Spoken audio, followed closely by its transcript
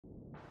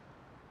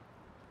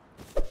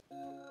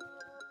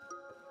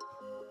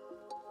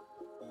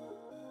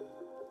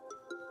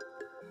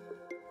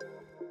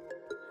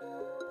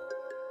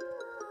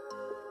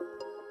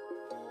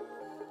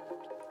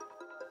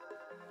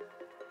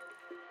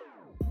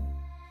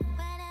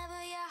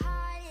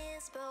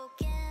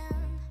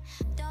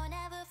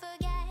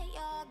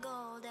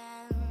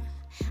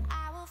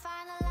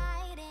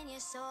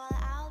so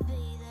I'll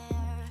be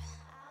there.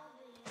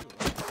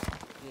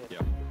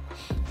 Yeah.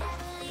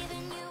 Never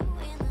leaving you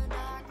in the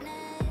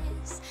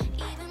darkness,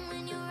 even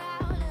when you're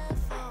out of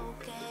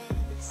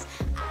focus.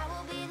 I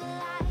will be the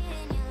light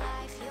in your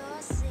life,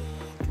 you'll see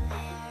it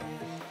clear.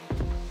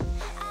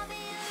 I'll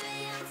be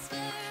your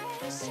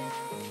inspiration,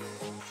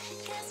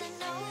 'cause I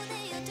know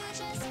that you'll do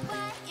just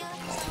what you're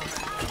told.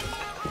 I'll be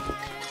your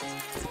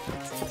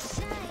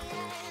temptation,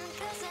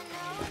 'cause I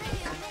know that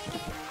you'll make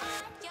it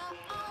on your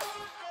own.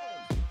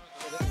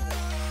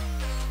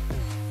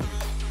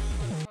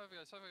 Five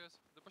guys.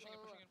 They're pushing in.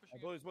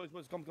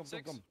 Boys, come.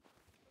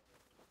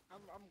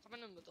 I'm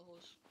coming in with the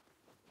hose.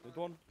 Hit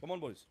one. Come on,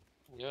 boys.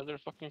 Yeah, they're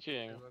fucking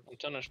keying. I'm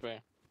 10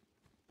 HP.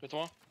 Hit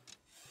one.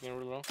 Getting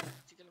really low.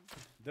 Kill him.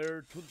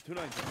 They're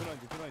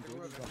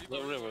 290.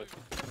 Low river.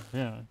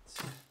 Yeah.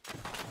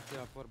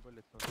 Yeah, 4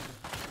 bullets.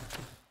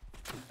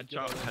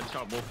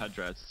 Headshot, both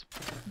headdress.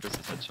 Just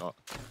a headshot.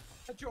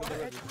 Headshot,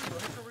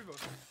 Revo.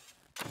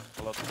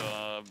 A lot,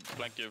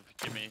 blank give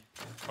me.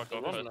 Fuck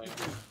off.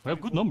 We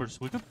have good numbers.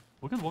 We could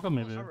walk up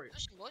maybe.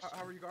 Pushing, boys.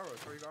 How are you arrows?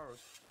 Not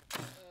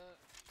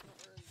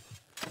really.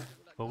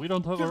 But we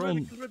don't have our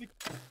own. Ready.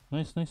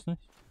 Nice.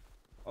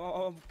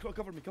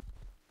 Cover me.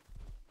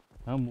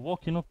 I'm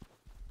walking up.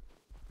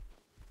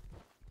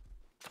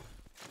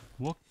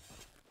 Walk.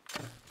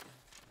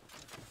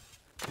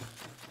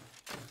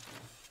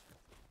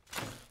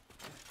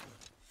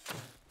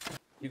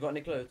 You got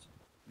any clothes?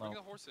 Bring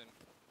the horse in.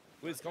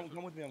 Wait, come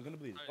with me. I'm gonna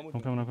bleed. Come with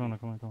I'm me. coming.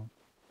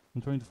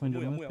 I'm trying to find the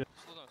Move, limit. move.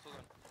 Slow down.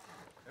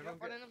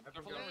 Run in,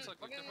 Everyone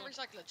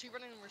recycle. Two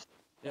running and recycle.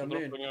 Yeah, I'm I'm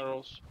dropping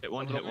arrows. Hit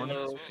one.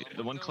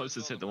 The one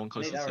closest hit. I need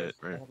arrows.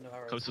 I Right. have no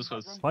arrows.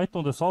 Closest. Fight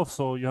on the south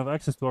so you have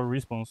access to our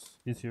respawns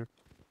easier.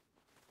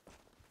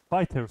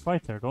 Fight here.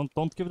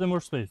 Don't give them more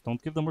space.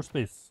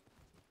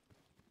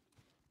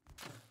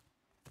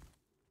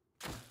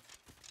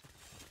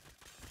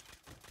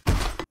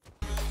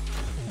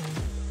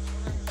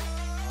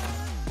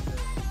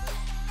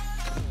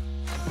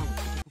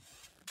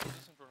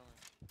 Just in front of me.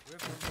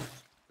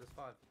 There's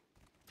 5.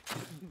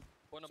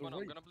 One up. So I'm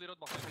wait. gonna bleed out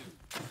behind you.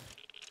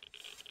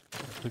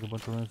 Took a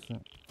bunch of rest. Yeah.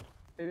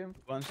 Stadium.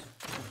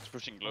 It's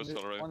pushing close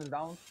already. One is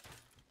down.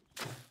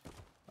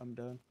 I'm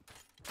done.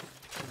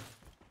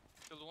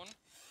 Killed one.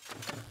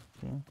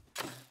 Okay.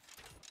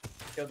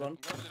 Killed one. I'm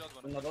gonna bleed out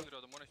one. Another.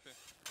 I'm 1 HP.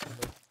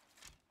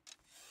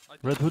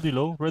 Red hoodie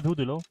low.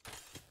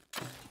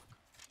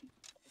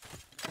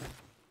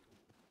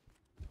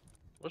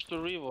 Where's the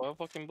Revo? I have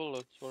fucking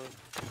bullets for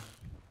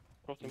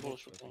crafting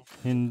bullets right now.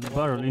 In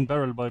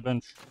barrel by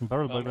bench.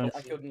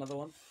 I killed another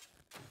one.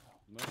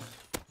 Nice.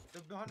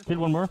 Kill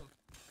one more.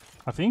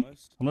 I think.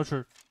 Nice. I'm not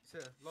sure.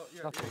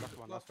 Last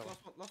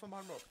one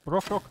behind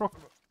Rock. rock.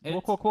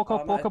 Walk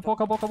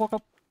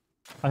up.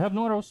 I have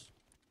no arrows.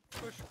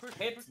 Push.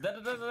 Hit. Dead.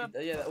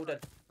 Yeah, all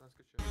dead. That's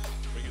good shit.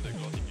 Bring it, I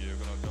think you're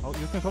gonna come. Oh,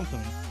 you can come to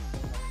me.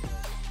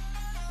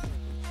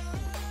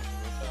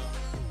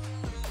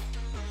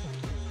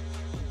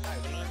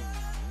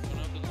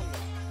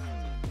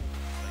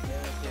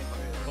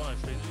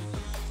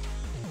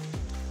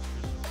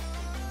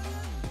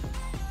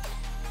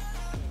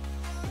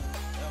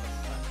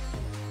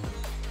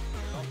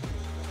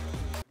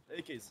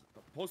 AKs.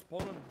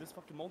 Postpone on this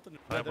fucking mountain.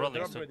 I'm They're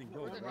running, upgrading.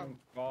 Go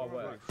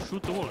away.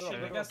 Shoot the wall.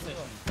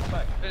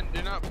 Finn,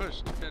 do not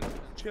push. Finn.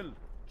 Chill.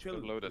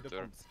 Loaded with the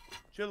there. comms.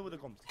 Chill with the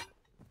comms.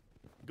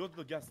 Go to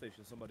the gas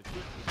station, somebody. Go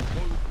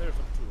there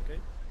for 2, okay?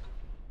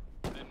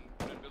 Finn,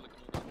 Billy,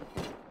 can you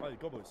go? Alright,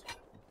 go boys.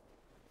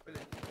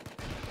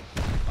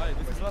 Alright,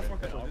 this is last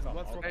rocket. This is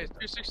last Hey,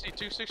 rocket.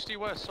 260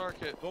 west,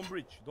 circuit. Don't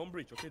breach,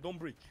 okay? Don't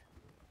breach.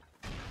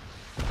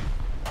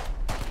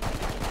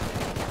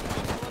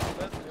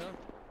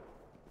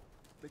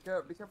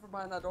 Yeah. Be careful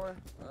behind that door.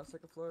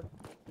 Second floor.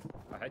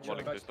 I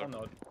headshot guys.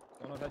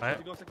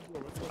 Go second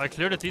floor. Let's go. I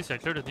cleared the TC.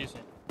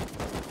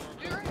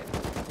 You're right.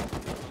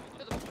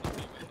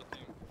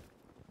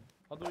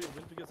 How do we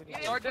win to get second Yeah.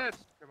 floor? Are dead.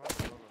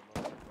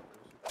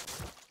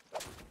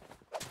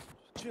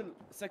 Chill.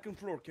 Second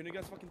floor. Can you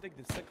guys fucking take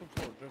this? Second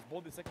floor. There's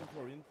body second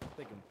floor in.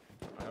 Take him.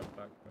 I have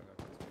back.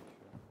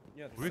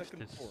 Yeah, the Rift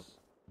second floor.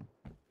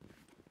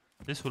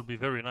 This will be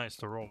very nice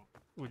to roam.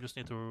 We just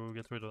need to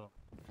get rid of them.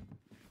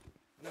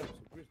 No, so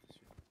great this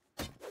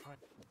shit.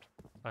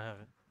 I have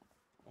it.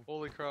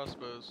 Holy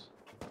crossbows.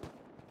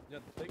 Yeah,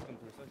 take them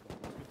to the second. It's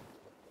good.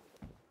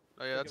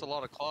 Oh yeah, that's a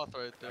lot of cloth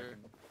right there.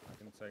 I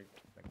can take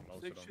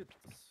most Take of them. shit.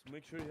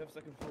 Make sure you have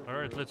second floor.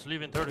 Alright, let's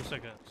leave in 30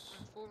 seconds.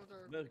 Forward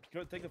or... No,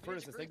 go take the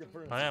furnaces. Take the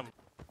furnaces. I am.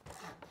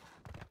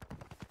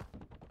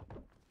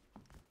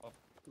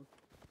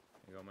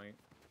 You go, mate.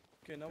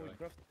 Okay, now we Going.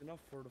 craft enough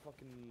for the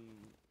fucking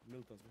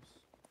Miltons,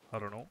 boys. I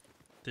don't know.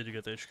 Did you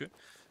get HQ?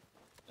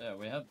 Yeah,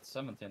 we had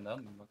 17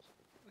 then, but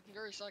We can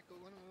go recycle.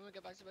 When we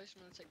get back to base,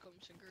 I'm gonna take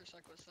comms and go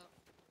recycle us out.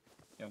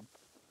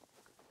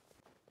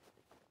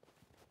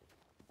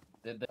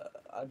 did they?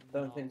 I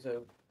don't think so.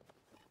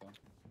 Do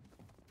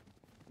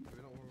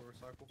we not want to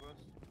recycle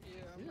first?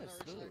 Yeah, I'm Yeah, gonna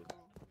slow. recycle.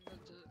 I'm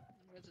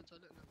going to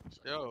toilet now.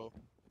 So. Yo,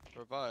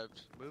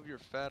 revived. Move your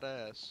fat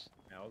ass.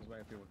 Yeah, I was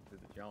waiting for people to do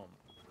the jump.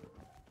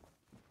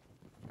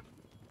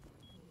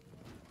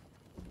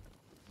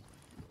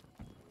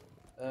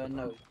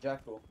 No,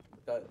 Jackal.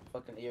 The guy,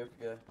 fucking Eoka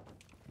guy. Yeah.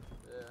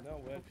 Now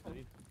we actually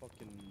need to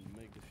fucking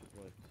make this shit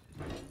right.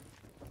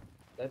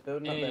 They're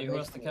building up Hey, their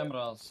where's base the here.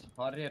 cameras?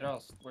 Harry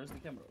Rast, where's the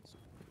cameras?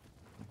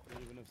 We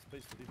don't even have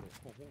space to leave it.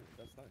 Oh,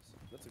 that's nice.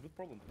 That's a good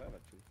problem to have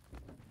actually.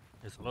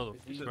 There's a lot of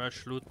Is it-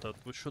 trash loot that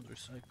we should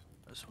recycle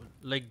as well.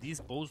 Like these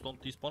bows,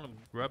 don't despawn them,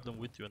 grab them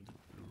with you and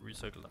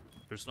recycle them.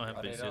 There's no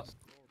Harry base yet. Rast.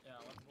 Yeah,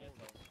 I want to get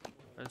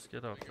those. Let's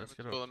get up, let's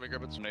get Well, up. let me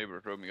grab it.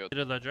 Neighbor, roaming out.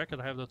 Get that jacket,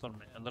 I have that on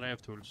me, and then I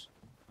have tools.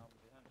 I'm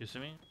behind You see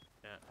me?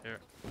 Yeah, here.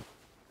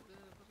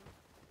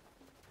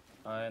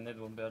 I need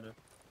one better.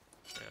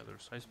 Yeah,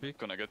 there's high speak.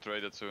 Gonna get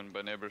raided soon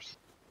by neighbors.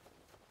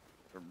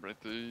 They're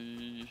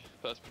pretty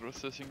fast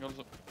processing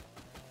also.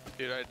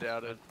 Dude, I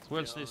doubt it. Who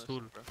else needs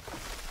tool? Bro.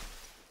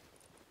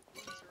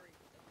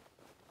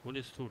 Who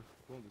needs tool?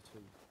 Go on the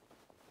tool.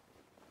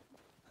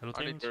 Hello I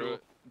team? need They're, to-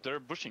 they're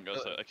pushing us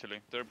actually.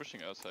 They're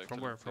pushing us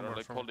actually. where? From They're where?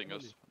 like From holding where?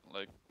 us.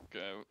 Like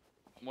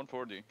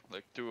 140.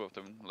 Like 2 of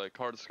them. Like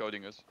hard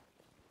scouting us.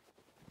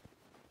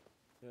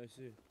 Yeah, I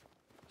see.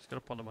 Let's get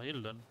up on the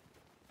hill then.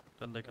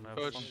 Then they can have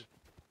Coach. fun.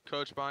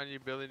 Coach behind you,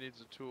 Billy needs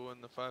a tool in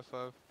the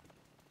 5-5.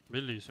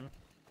 Billy, you see me?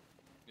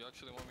 You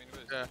actually want me to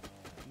Yeah.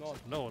 No,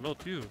 No,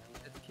 not you.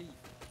 It's Keith.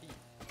 Keith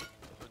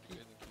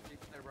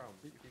stay around.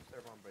 Keith stay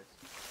around base.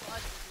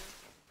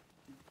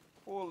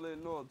 holy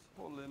lord,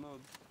 holy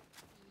lord.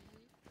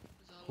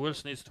 Who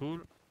else needs tool?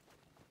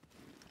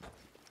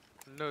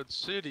 Node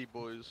City,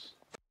 boys.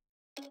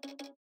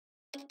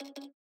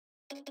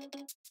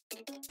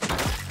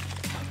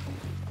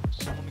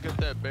 Someone get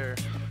that bear.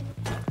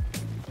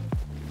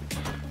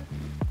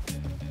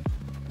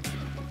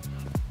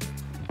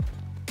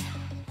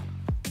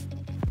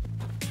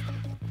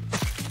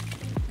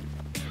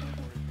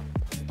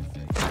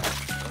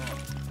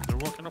 They're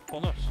walking up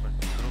on us. Like,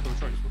 they don't have a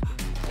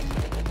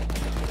choice.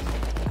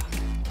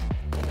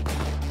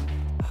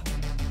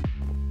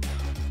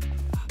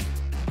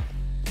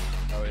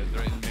 Oh yeah,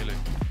 they're in melee.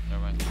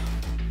 Never mind.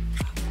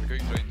 They're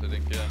going trained, I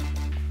think, yeah.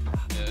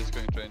 Yeah, it's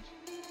going trained.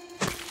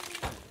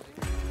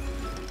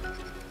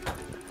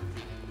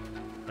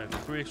 I have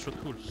 3 extra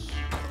tools.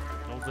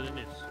 Nobody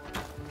needs.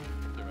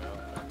 Give me out.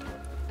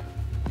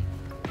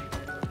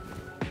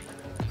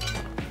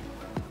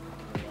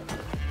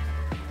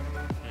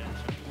 Yeah,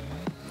 so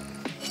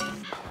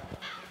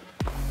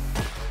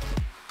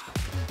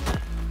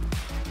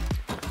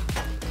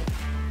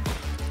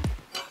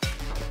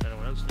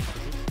anyone else needs to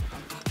do?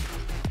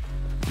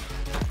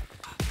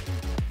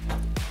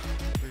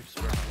 We've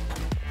spread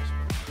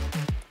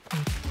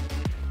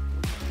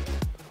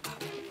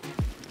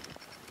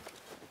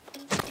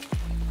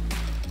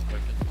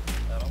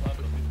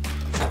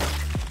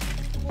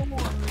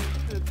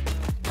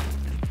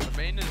The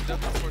main is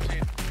definitely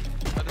 14.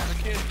 There's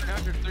a kid,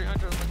 300,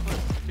 300 on the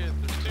cliff. Kid,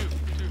 there's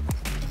two.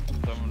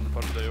 Someone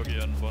part of the yogi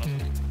and bonus.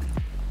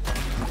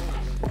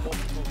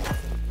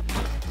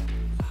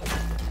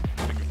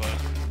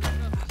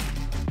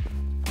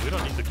 We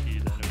don't need the key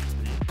then.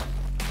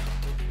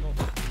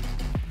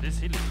 This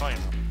hill is fine.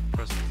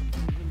 Trust.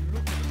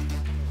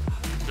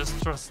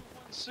 Just trust.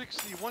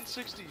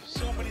 160,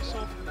 so many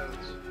sulfur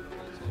nodes.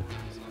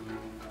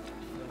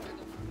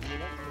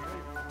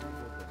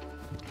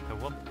 I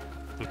want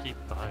to keep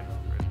the high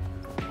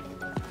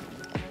ground.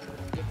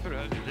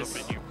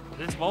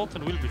 This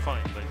mountain will be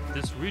fine. Like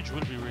this ridge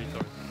will be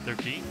retarded. They're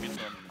key.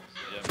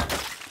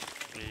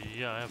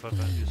 Yeah, I have a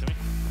band. You see me?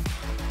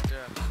 Yeah,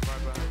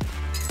 right behind.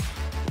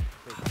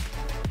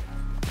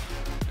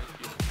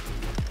 Thank you.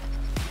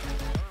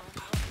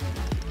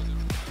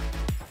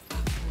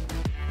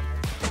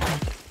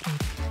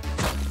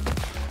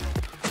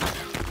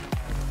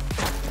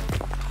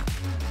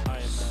 I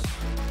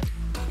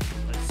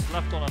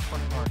slapped on a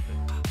fucking hard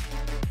thing.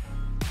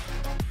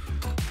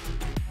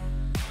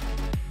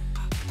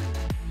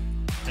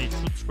 They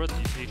should spread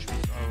these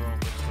HPs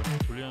around. Let's go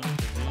to Julian. Take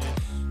this.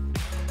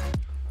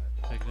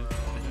 Take this.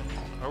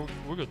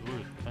 We're good. We're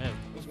good. I have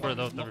spread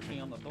out everything.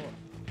 Knocking on the door.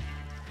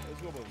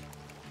 Let's go, boys.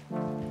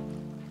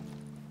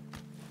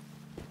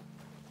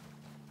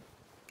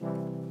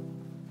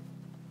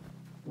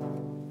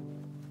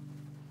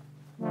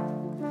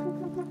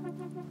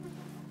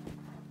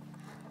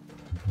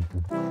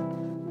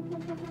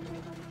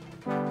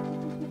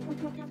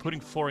 Putting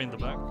 4 in the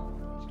back.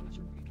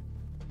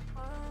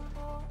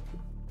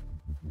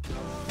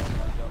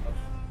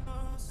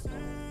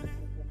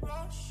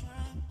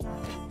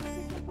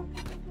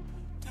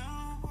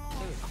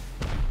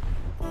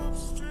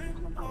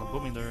 I'm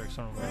booming their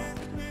external ground.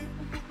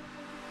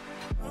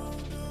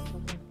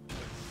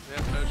 They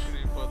have no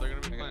shooting floor, they're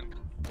gonna be playing.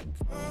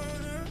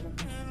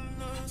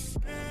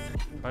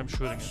 I'm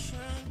shooting it.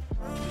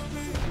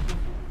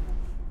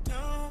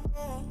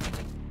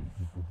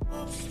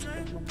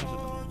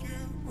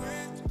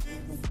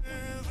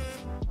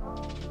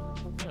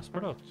 Yeah,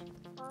 spread out.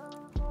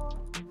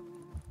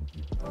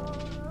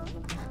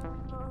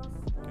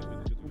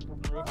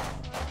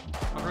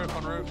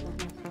 On roof.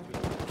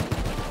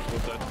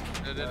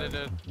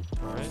 Dead.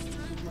 Alright.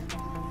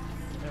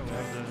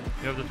 Yeah,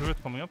 we have the turret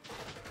coming up.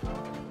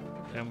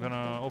 Okay, I'm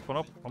gonna open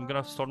up. I'm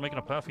gonna start making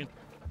a path in.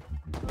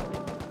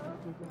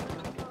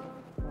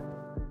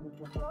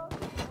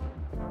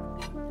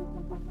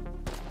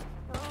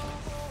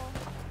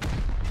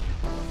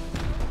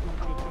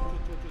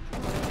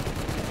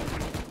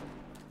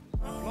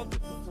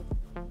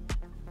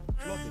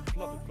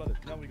 Flood it.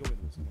 Now we go in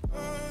this.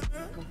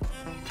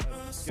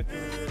 Get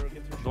your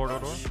Door.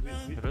 Move.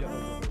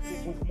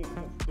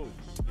 Go.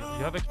 You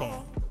have X-bomb.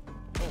 Oh,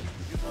 I'm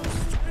good.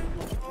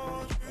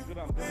 Won't get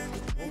out of it.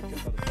 Yeah.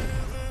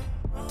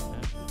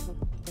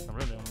 I'm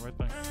ready. I'm right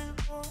back.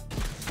 On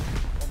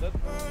that.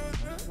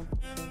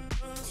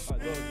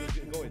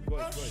 Go it.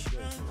 I'm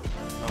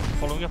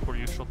following up where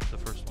you shot the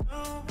first one.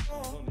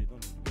 Don't need.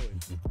 Go it.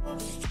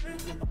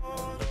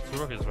 Two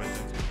rockets right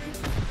there.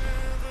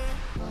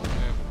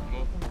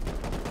 Move.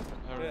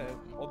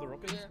 Yeah, all the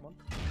rockets, Yeah. come on.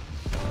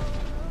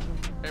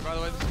 Hey, by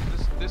the way,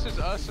 this is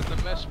us in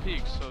the mesh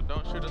peaks, so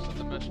don't shoot us in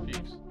the mesh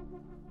peaks.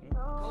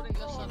 Holding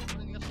left side.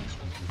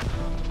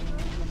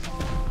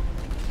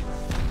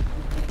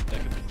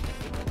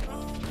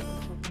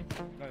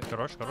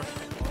 Garage.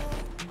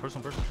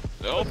 Person.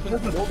 They're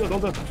open.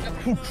 Hold on.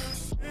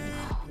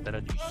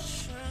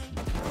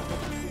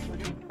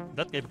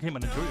 That guy became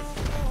an enjoyer.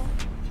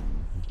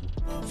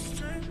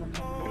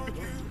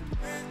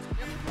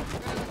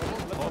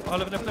 Oh,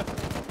 left.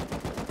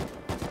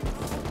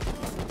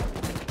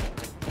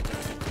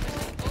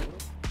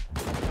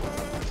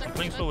 I'm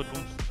playing slow with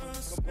booms.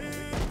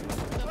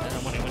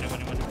 Yeah, money.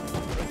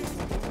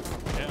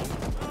 Yeah.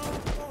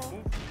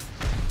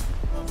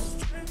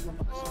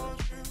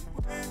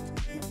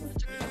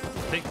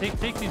 Take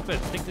these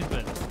beds.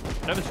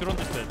 Travis, you're on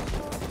this bed.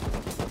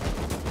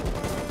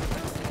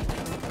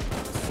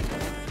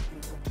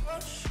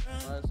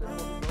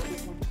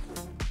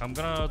 I'm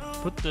gonna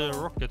put the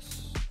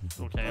rockets.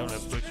 Okay, I only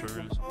have 2 extra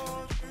really.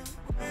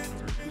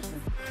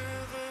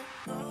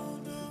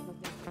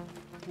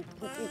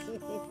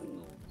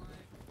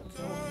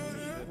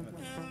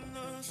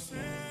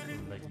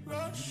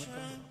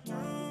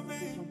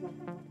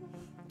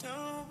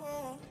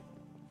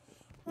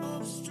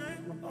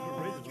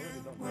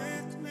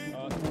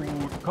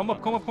 Come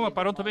up.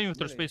 I don't have aim with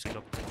their space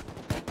club.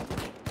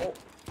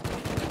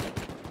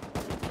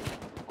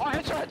 Oh,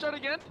 headshot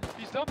again!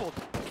 He's doubled!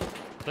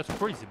 That's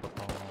crazy, but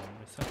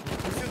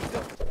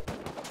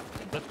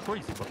That's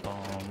crazy, but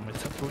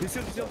He's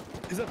here.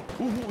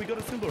 Ooh, we got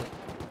a silver.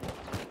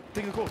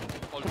 Take a call.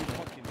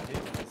 Fucking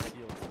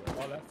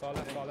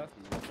all left.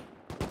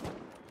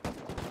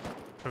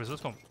 Travis,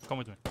 let's come. Come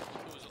with me.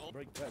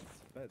 Break beds,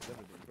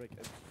 everything. Break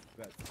beds.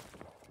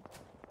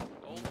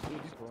 Do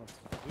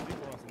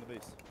deeper runs in the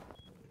base.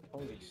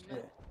 Holy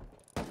shit.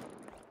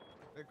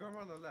 They go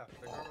around the left.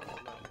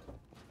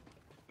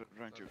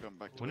 Trying to come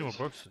back to We need more base.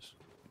 boxes.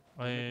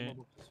 I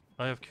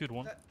have queued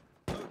one.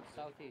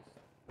 Southeast.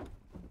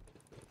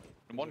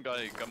 One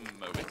guy come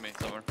with me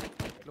somewhere.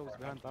 Close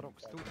behind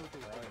barracks. Two.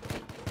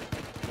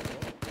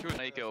 Shoot an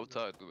AK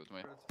outside with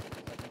me.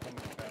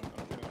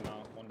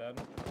 One dead.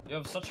 You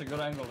have such a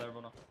good angle there,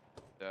 Bono.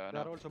 Yeah, I They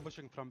are know. also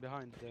pushing from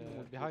behind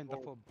the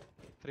fob.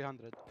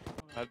 300.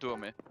 I have 2 on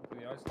me.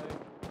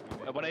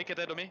 One AK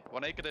dead on me.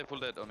 One AK dead, full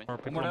dead on me. More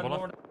One people more on dead,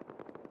 bola.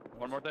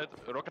 One more dead.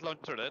 Rocket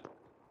launcher dead.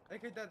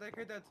 AK dead.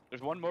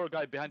 There's one more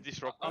guy behind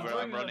this rock I'm where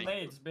throwing I'm running.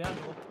 nades behind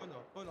you.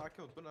 Bono, I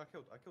killed.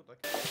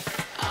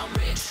 I'm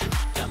rich,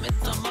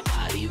 diamonds on my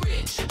body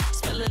rich,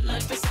 smelling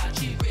like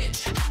Versace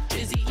rich,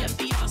 Dizzy and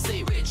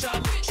Beyonce rich,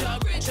 I'm rich.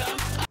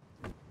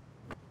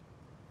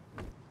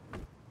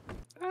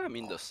 I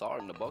mean, the SAR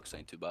in the box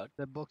ain't too bad.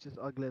 The box is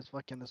ugly as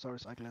fuck and the SAR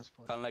is ugly as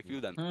fuck. Kinda like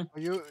you then. Are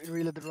you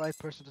really the right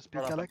person to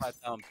speak, Shut up and Alex? pat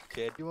down,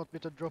 kid. You want me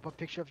to drop a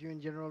picture of you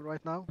in general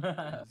right now?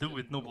 Do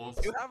it, no balls.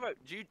 You have a.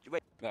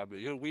 Wait. Yeah, but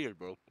you're weird,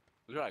 bro.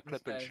 You're like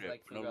clipping guy's shit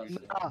like for no Fugazi.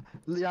 reason.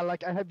 Yeah,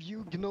 like I have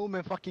you, Gnome,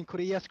 and fucking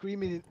Korea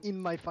screaming in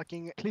my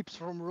fucking clips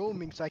from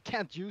roaming, so I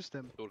can't use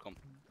them. Welcome.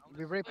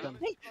 We raped them.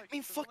 Hey, I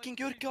mean fucking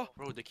gurka!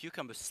 Bro, the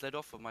cucumber slid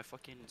off of my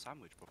fucking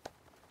sandwich, bro.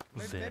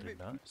 Very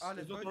nice. Alex,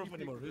 He's not on roof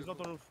anymore. He's not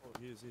on roof.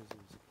 He is.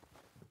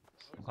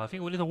 I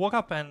think we need to walk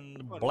up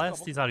and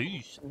blast his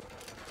arrows.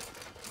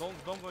 Don't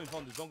go in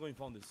found this. Have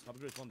a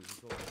great found this.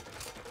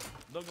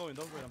 Don't go in.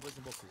 I'm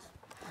placing boxes.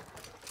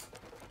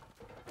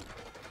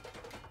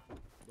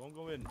 Don't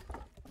go in.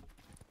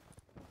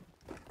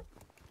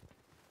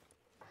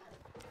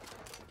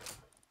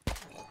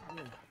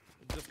 Yeah.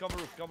 Just cover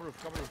roof.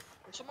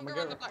 Someone go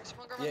around the back.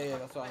 Yeah,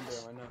 that's what I'm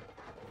doing right now.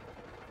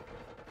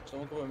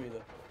 Someone cover me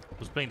though.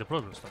 Who's playing the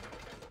progress then?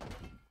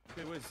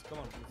 Okay, wait, come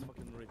on, let's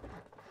fucking raid.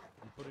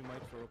 I'm putting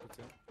mic for rockets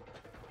in.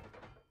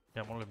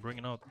 Yeah, I'm only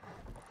bringing out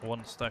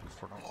 1 stack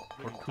for now.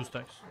 Or 2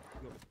 stacks.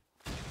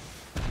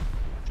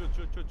 Shoot.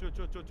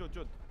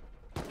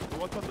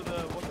 Watch out to the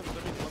mid.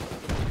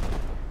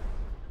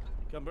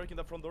 Okay, I'm breaking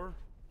that front door.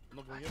 I'm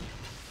not going in.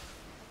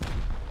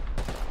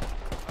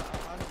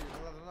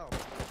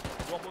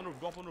 Go up on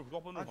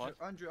roof.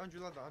 Andrew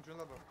ladder.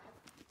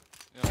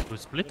 We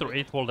split or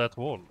 8 wall that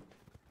wall.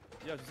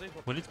 Yeah, just say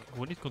drop.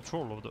 We need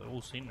control of the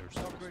all seniors.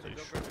 Upgrading,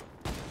 upgrading.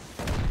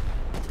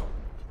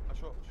 I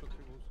shot 2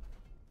 walls.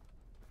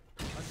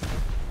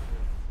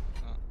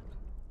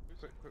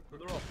 Quick.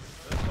 Let her up.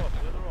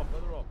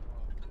 Let her up.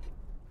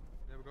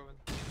 Yeah, we're going.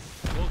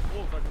 Those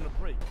walls are gonna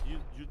break. You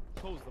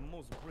chose the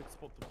most brick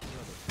spot to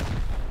together.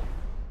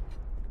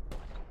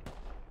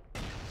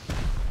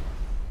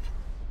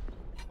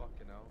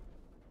 Fucking hell.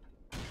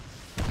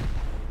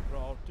 Bro,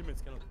 our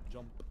teammates cannot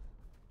jump.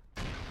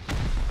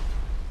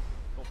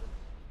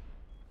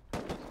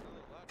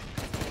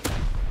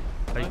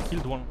 I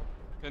killed one.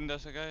 And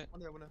there's a guy.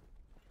 One there.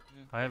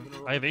 I have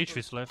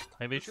HVs left.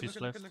 I have HVs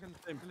left.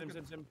 Same.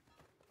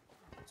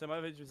 Same, I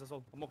have HVs as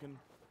well. I'm walking.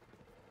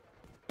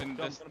 And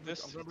Yeah,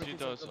 this I'm gonna break G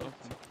this doors up. open.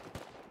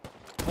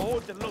 Oh,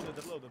 they're loaded,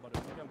 buddy.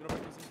 Okay, I'm gonna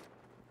break this in.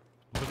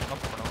 I'm looking up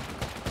for now.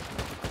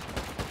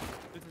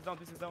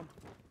 This is down.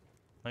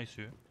 Nice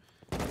you.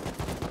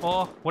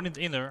 Oh, one in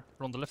the inner,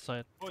 on the left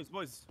side.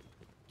 Boys.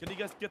 Can you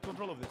guys get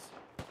control of this?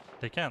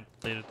 They can't.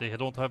 They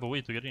don't have a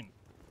way to get in.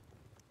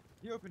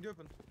 You open. You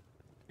open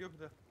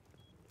there.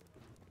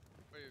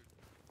 Wait.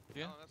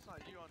 Yeah. No, that's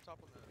not you on top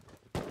of that.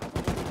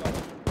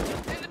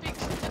 In the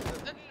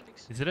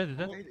peaks. Is it ready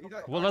then?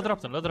 Well, ladder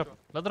up then. Ladder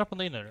up on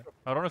the inner.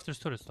 I don't know if there's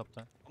turrets up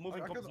there. I'm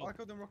moving comms I out.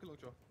 killed them rocket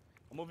launcher.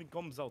 I'm moving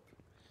comms out.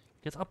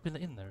 Get up in the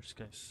inners,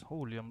 guys.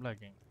 Holy, I'm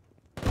lagging.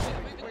 Wait,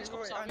 Andrew,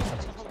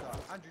 just hold that.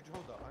 Andrew,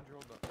 hold that.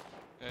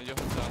 Yeah, you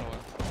hold down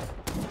one.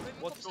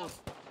 What's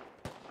those?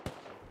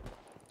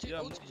 Yeah,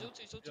 Ultis.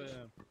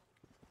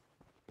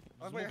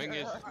 Yeah. Wait, Thing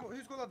is-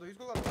 who's got ladder?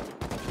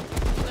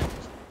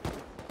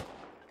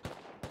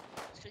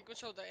 Okay, good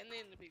shoulder in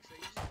the peaks.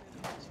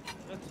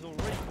 That's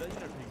already the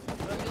inner piece.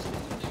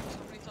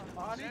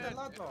 I need a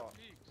ladder.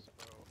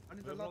 I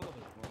need a ladder.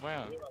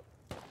 Where? Do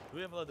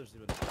we have ladders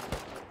even? Back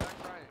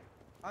right.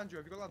 Andrew,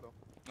 have you got ladder?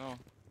 No.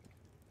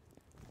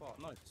 Oh,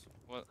 nice.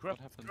 What Grab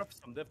happened?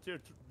 some. They have tier.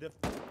 Do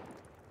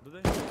they?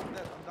 I'm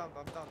dead. I'm down.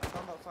 I'm down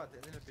outside the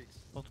inner peaks.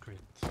 Not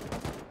great.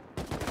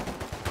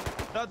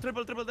 That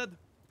triple dead.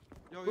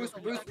 Yo, Boost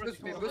me.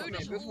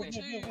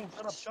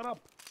 Shut up.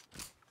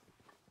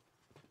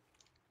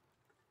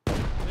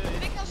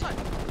 Think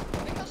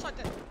outside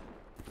there.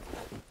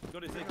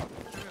 Got it, Pick take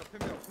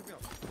me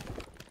up.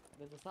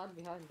 There's a stand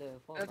behind the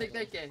phone. Can I take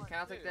that K? Can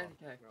I take that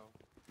K?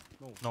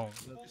 No.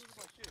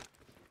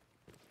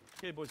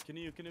 Okay, boys, can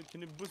you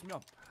boost me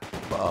up?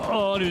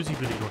 Oh, I'm using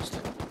Bloody Ghost.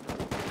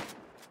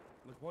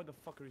 Like, why the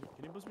fuck are you?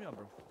 Can you boost me up,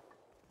 bro?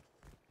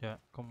 Yeah,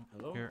 come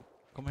Hello? here.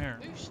 Come here.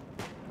 Boost.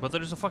 But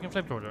there is a fucking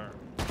flamethrower there.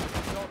 The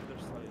other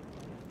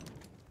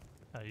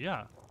side.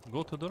 Yeah,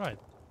 go to the right.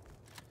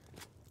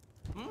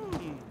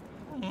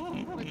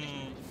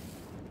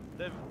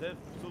 They've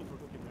sulfur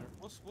cooking here.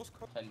 What's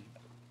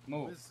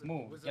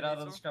Move. Where's Get the out of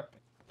the laser? scrap.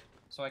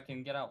 So I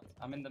can get out.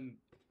 I'm in the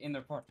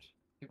inner part.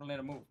 People need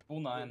to move.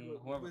 Buna and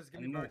whoever. Where's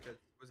And Gimme move. Barricade?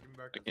 Where's Gimme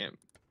Barricade? can't.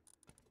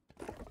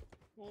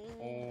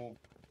 Oh,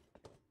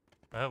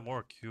 I have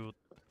more cute.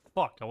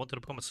 Fuck, I wanted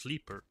to become a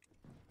sleeper.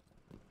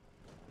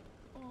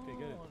 Okay,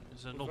 get it. This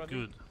is Who's not driving?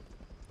 good.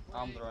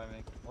 I'm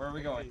driving. Where are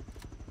we going?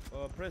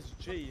 Press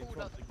J in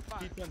front, like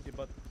T20,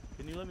 but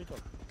can you let me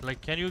talk?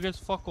 Like, can you guys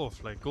fuck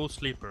off? Like, go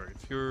sleeper.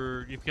 If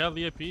you have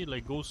VIP,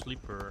 like, go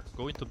sleeper.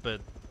 Go into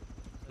bed.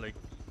 Like,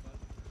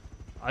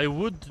 I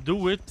would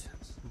do it,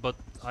 but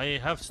I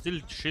have still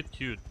shit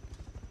queued.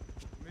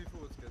 Move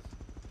forwards, guys.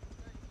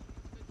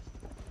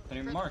 Can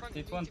you mark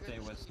T20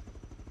 with?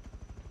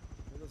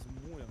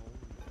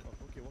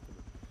 Okay,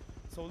 whatever.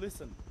 So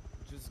listen,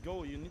 just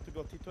go, you need to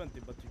go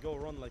T20, but you go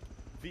run like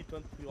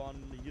V21,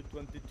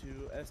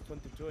 U22,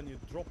 S22, and you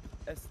drop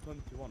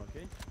S21,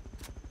 okay?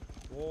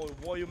 Whoa,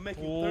 why are you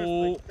making thirst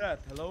like that?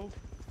 Hello?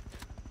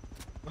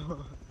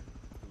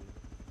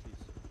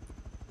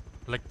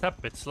 Like,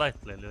 tap it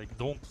slightly. Like,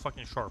 don't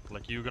fucking sharp.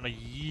 Like, you're gonna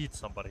yeet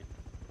somebody.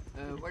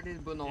 Where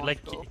did Bruno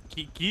Like, go?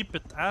 keep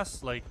it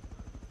as, like,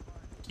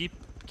 keep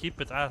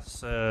it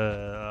as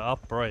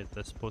upright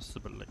as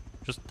possible. Like,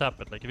 just tap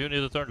it. Like, if you need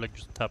to turn, like,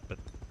 just tap it.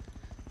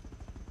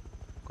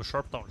 Go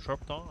sharp down,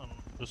 and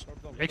just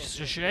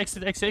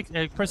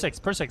exit, press X.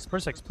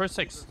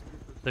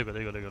 There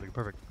you go,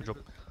 perfect, good job.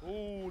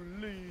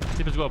 Holy!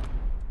 Let's go up.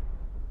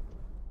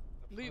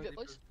 Leave it,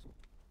 boys.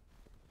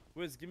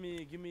 Wiz, give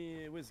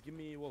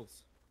me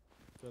walls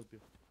to help you.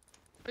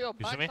 Put your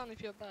You see back me? down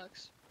if you have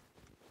bags.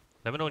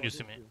 Let me know when you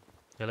see me.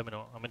 Yeah, let me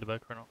know. I'm in the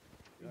back right now.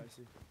 Yeah, I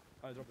see.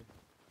 I drop it.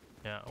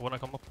 Yeah, when I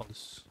come up on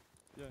this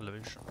Yeah.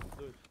 elevation.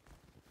 Do it.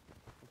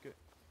 Okay.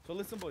 So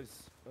listen,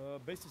 boys.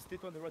 Base is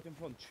T20 right in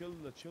front. Chill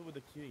with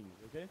the king,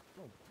 okay?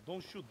 No,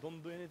 don't shoot.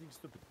 Don't do anything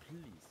stupid,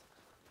 please.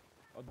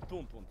 I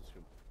don't want to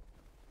scream.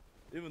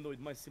 Even though it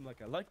might seem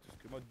like I like to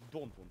scream, I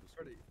don't want to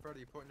scream.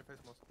 Freddy, put in your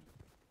face mask.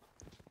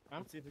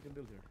 Let's see if we can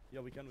build here.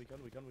 Yeah, we can.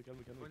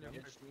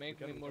 Just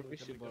make me more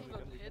visible.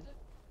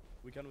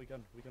 We can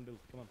build.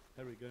 Come on,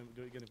 Harry, get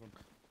in front.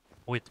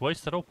 Wait, why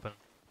is that open?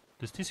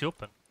 This TC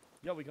open?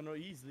 Yeah, we can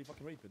easily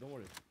fucking rape it. Don't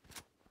worry.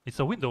 It's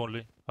a window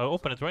only. I'll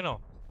open it right now.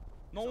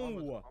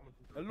 No.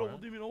 Hello, what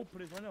do you mean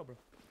open it right now, bro?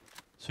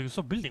 So you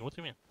stop building? What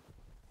do you mean?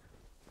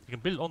 You can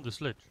build on the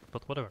sledge,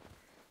 but whatever.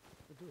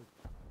 do it.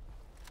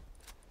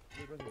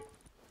 Do it right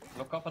here.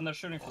 Look up and they're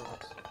shooting for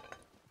us.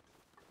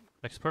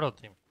 Expert out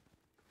team.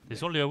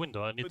 There's only a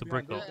window. I need to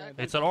break behind, though.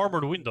 yeah, It's an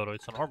armored window though.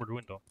 It's an armored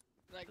window.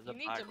 Like, There's you a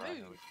need to bag right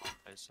here, move.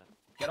 I said.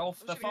 Get off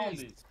the shooting.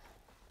 foundies.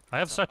 I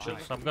have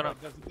satchels. I'm gonna.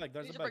 There's the bag,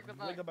 there's Need the to break bag.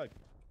 the Break the bag.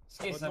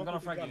 Skates, But I'm not gonna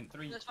with the frag you gun. in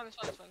 3. It's fine, it's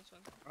fine, it's fine, it's fine.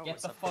 Bro, Get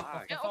it's the a fuck off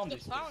bag. the Get off the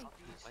foundies.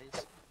 foundies.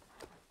 Please.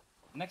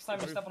 Next time you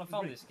Break- step on a break.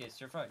 foundies, Skates,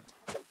 you're fragged.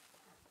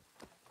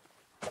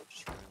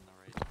 Sure in the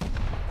raid.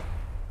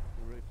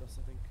 You raped us,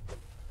 I think.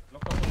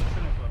 Look up on the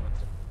shooting floor.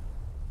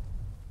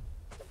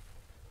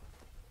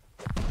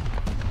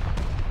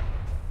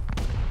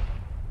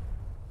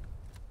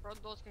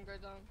 Front doors can go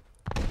down.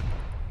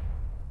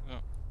 Yeah.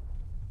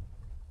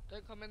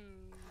 Don't come in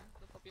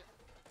the pub yet.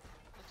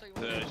 I'll tell you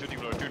what. Shooting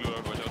floor,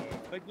 watch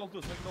out. Make no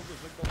tools, make no tools,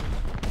 make no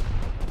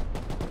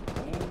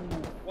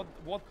tools.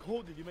 What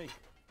code did you make?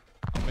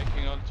 I'm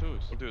making all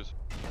twos. All twos.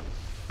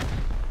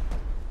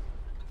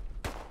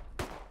 He's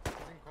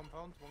in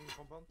compound, one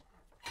compound.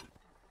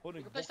 Holding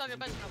You can place down your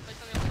boxes bench and now, place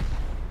down your bench.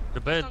 The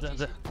bed. It's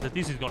not The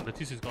TC is gone. The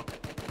TC is gone.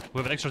 We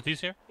have an extra TC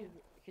here.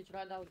 He's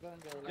right out going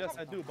to Yes,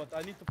 I do, but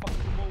I need to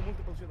fucking do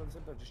multiple shit at the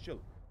same time. Just chill.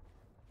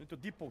 I need to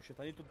depot shit.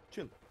 I need to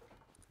chill.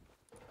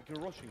 Like you're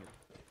rushing it.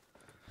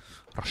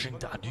 Rushing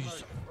the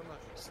news.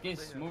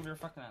 Skates, move your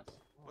fucking ass.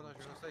 You're gonna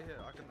stay here.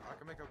 I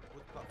can make a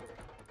wood platform.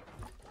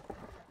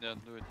 Yeah,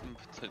 do it.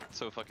 It's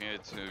so fucking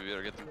hate. So we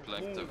are getting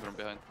flanked from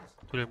behind.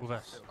 Tulio, move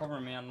ass. Cover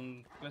me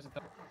and place it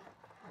up.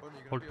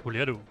 Hold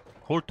Tuliano.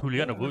 Hold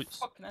Tuliano, Move your boys.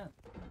 fucking ass.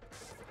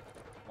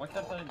 Why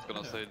can't I It's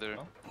gonna stay there.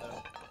 No? There.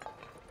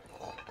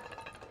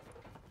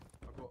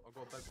 I've got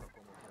a bed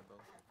platform on my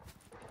belt.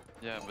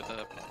 Yeah, but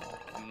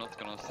I'm not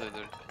gonna stay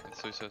there.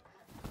 It's suicide.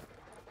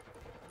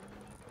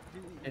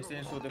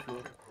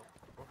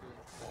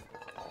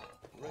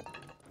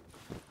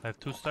 I have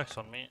 2 stacks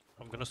on me.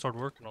 I'm gonna start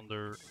working on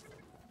their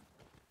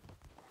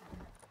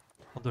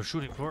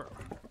shooting floor.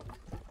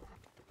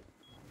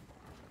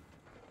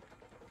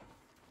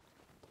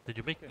 Did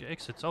you make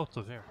exits out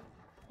of here?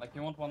 Like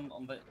you want one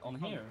on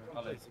here,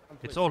 Ali?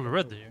 It's all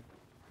red here.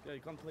 Yeah, you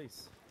can't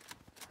place.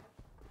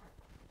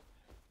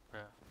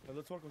 Yeah. Well,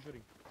 let's work on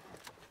shooting.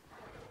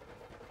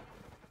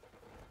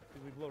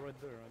 Did we blow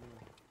right there? I mean.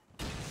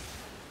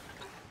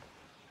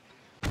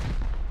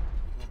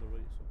 Not the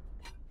right, so.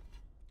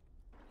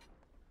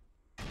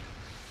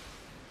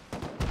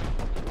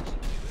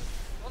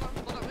 Hold on,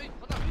 wait,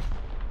 hold on, wait.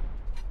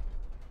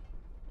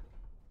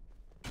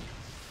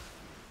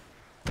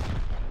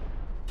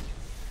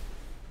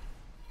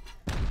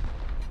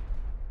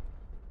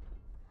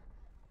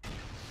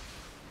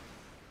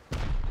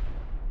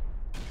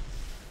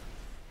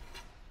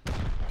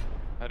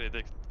 Här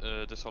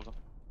är desolten.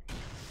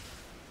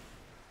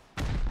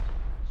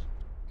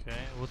 Okay,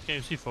 what can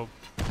you see, Fob?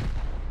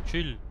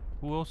 Chill.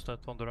 Who was that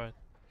on the right?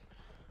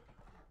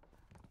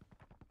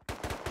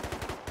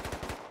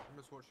 I'm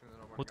just watching the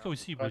number. What can we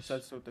see, boys?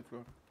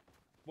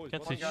 Boys,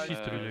 Can't what see are you shit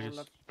guys- really, I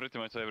guess. Pretty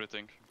much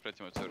everything.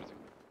 Pretty much everything.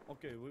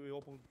 Okay, we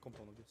open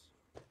compound, I guess.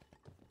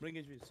 Bring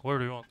HVs. Where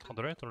do you want? On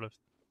the right or left?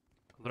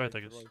 On the right, I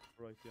guess.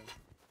 Right, yeah.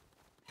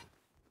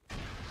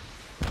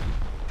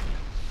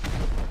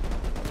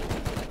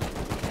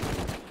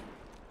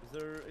 Is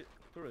there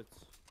turrets?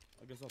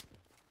 I guess up.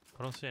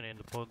 I don't see any in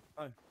the pod.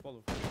 Hi,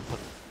 follow.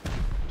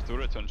 There's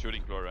turrets on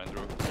shooting floor,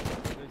 Andrew.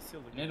 They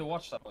sealed You need to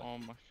watch that one. Oh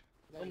my.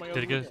 Oh my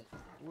Did god.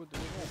 you guys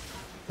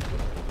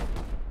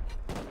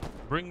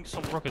bring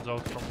some rockets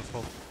out from the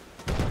floor?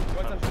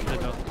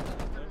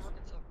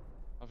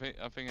 I think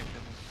I can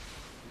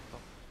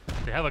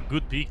They have a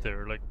good peak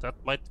there, like that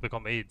might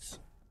become AIDS.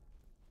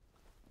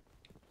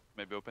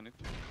 maybe open it.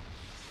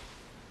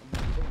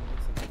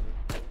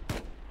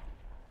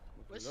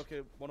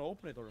 Okay, wanna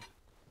open it or?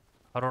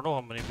 I don't know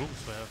how many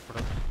booms we have for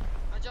that.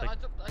 I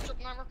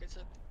dropped 9 rockets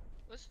here.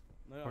 Liz?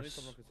 No, yeah, I need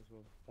some rockets as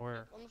well.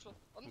 Where? On the floor.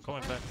 On the I'm floor,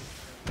 coming right?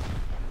 back.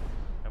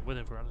 I'm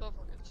waiting for Alan. 12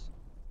 rockets.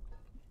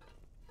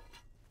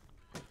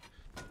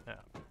 Yeah.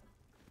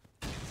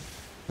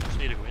 Just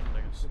need to go in,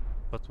 I guess.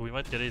 But we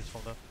might get AIDS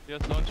from that.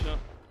 Yes, launcher.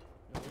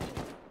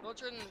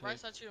 Launcher in right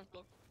side shooting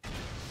floor.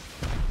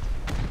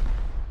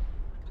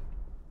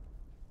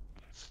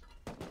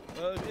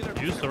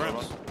 Use the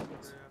ramps.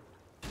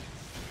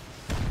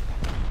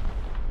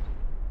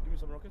 Give me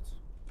some rockets.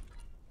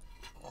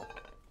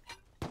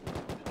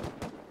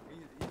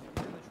 He's in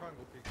the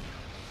triangle peak.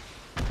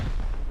 Keep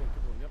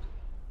going, yep.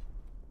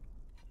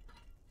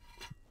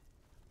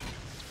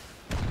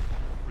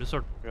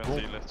 Blizzard. We're Go.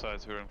 on the left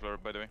side shooting floor,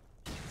 by the way.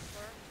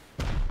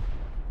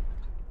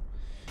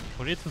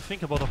 We need to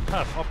think about a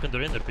path up in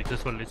their inner peak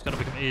as well. It's gonna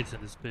become AIDS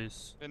in this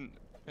space.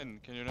 Finn,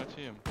 can you not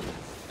see him?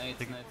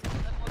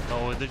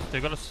 No, they're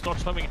gonna start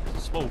swimming into the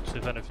smokes,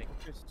 if anything.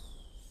 Okay,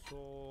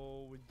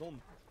 so we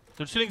don't.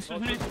 They're chilling, Oh,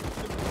 chilling. chilling.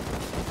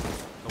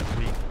 No,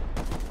 we.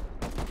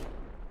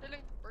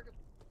 Healing, break it.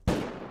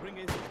 Bring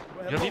it.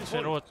 You have info,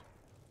 you know what?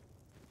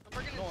 I'm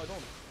bringing it. No, I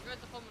don't. Go at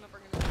the phone and I'm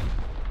bringing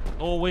it.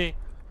 No way.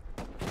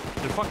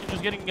 They're fucking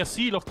just getting a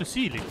seal off the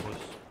ceiling, boys.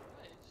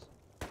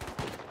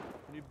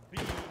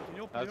 Can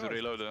you open I have to your eyes?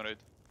 reload and raid.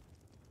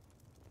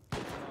 I'm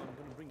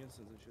gonna bring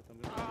incense and shit. I'm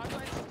I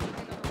gonna.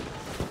 got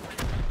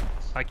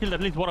I killed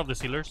at least one of the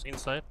sealers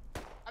inside.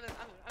 I didn't.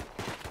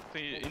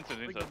 Inside.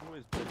 Bring the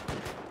boys, please.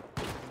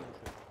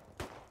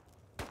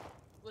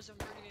 Listen,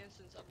 I'm bringing the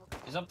instance.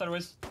 He's up there,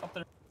 Wiz. Up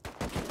there.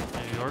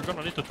 Yeah, you're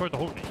gonna need to try to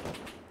hold me.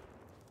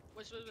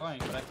 Wiz. Trying,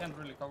 but I can't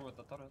really cover with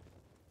the turret.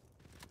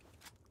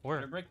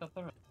 Where? They break the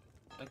turret.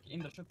 Like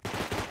in the ship.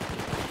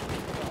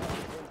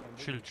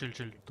 Chill, chill,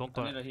 chill. Don't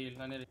I need die. a heal.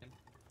 I need a heal.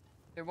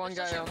 There's one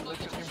guy on the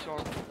second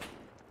floor.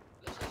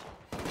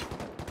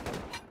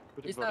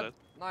 He's not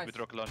nice. With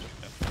rocket launcher.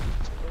 Yeah.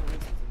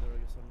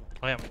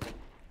 I am.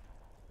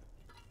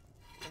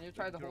 Can you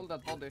try to hold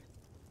that body?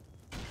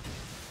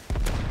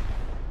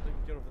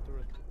 Taking care of the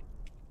turret.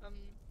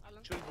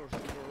 Alan. Chill for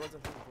right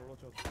and for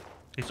watch out.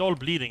 It's all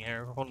bleeding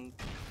here. I'm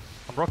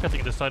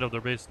rocketing the side of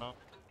their base now.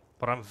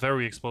 But I'm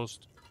very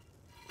exposed.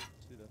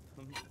 See that.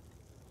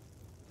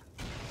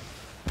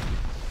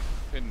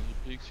 Finn, he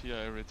peeks here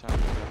every time.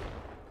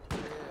 Yeah,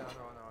 I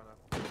know.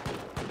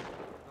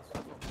 That's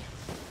what's wrong.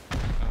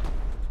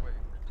 Just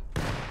waiting.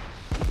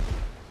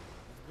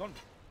 It's gone.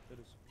 There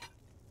it is.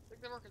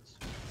 Take the rockets.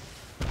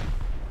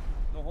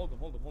 No, hold them.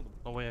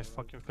 No way, I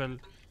fucking fell.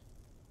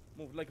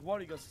 Move. Like, why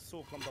are you guys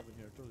so clumped up in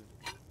here? Totally.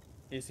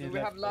 Do we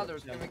have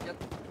ladders? Can we get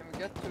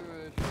to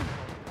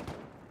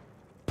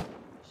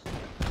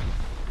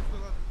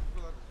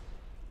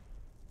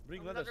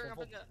Bring ladders.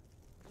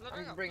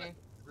 I'm bringing.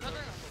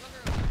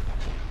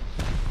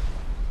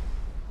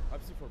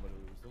 I've C4 by the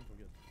way, don't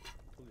forget.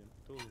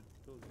 Told you.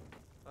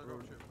 That's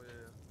road trip,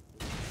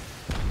 yeah.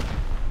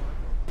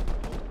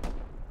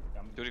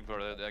 I'm shooting for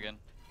it again.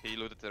 He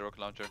looted the rocket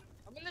launcher.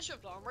 I'm in the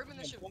ship though. I'm right in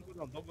the ship. Don't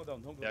go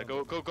down. Yeah,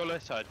 go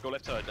left side. Go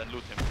left side and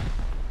loot him.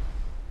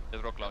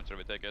 There's rocket launcher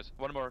we take us.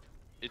 One more.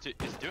 Is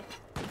it you?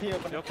 Yeah,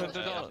 I'm in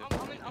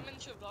the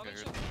ship though. I'm in the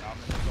ship.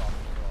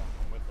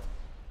 I'm with them.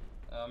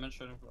 I'm in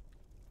shooting floor.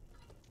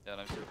 Yeah,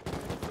 nice.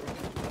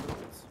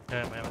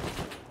 Yeah, man.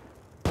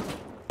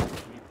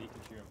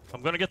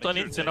 I'm gonna get an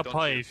instant up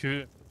high if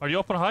you... Are you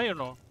up on high or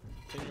no?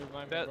 Can you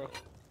remind me, That- bro?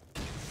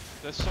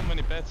 There's so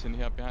many beds in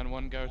here behind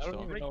one garage I don't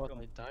door. even know what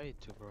I died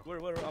to, bro.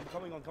 Where? I'm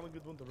coming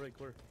good one to break.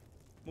 Where?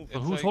 Move.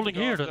 But who's holding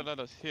here then? Let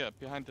us here,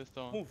 behind this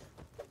door. Move.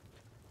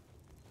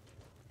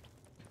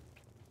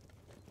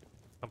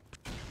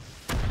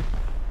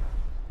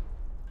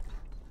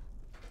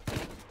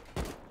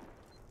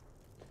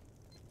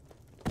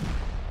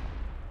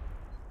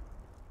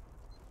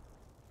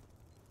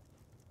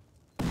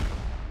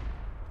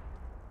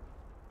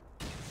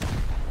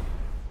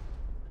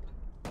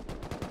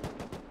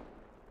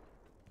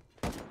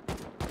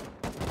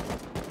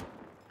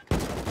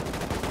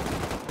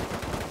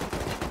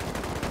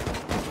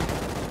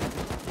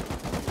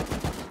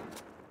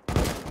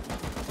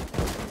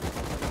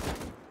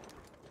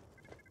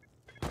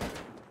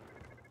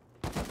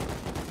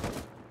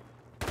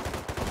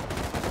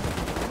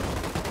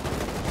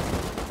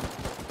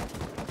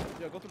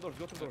 Yeah, go to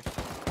the doors.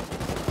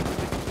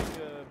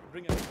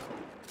 Bring it.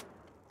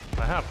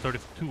 I have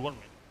 32 on me.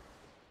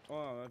 Oh,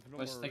 I have no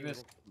Let's more take this.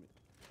 rockets for me.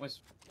 Wiz.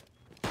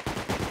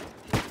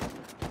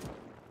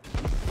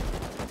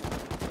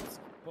 It's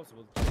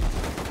possible.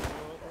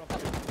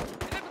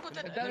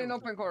 Dead in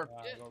open court.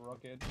 Go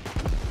rocket.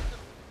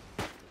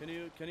 Can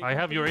you I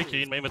have your come AK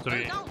in my Go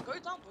inventory. down,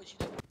 boys.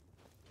 You do.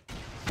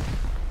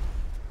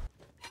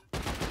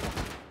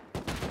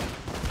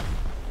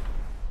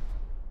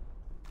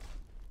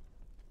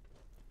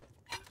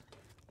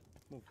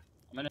 Move.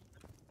 I'm in it.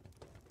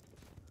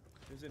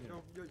 He's in here.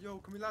 Yo,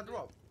 can we ladder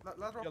up?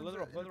 Ladder up. Yeah,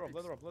 ladder up. I'm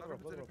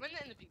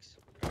in the peaks.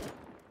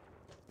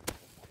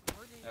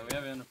 Yeah, we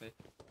have an NP.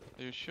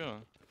 Are you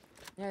sure?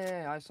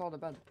 Yeah, I saw the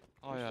bed.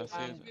 Oh yeah, I see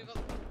And it. move up.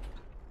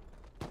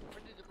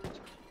 Where did the bridge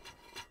go?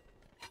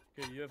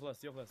 Okay, you have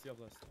last. Go.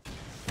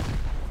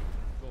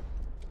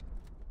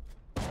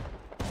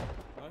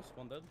 Nice,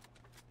 one dead.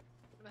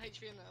 I'm gonna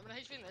HV in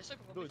there.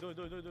 Second one. Do it.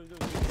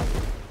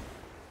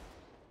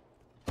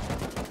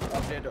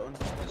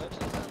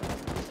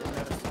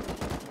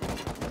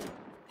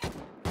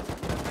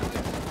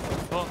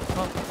 Oh.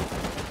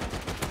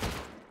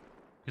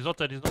 He's not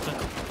dead. He's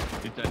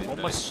dead. Oh,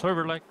 my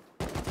server like.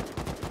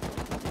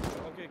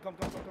 Okay, come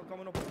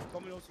in open.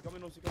 Come in OC.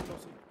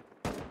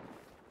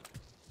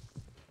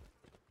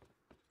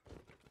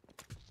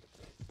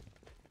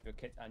 Your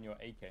kit and your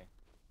AK.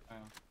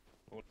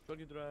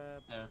 Druggy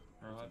trap. Yeah,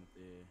 right.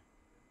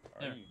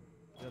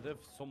 Yeah, they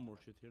have some more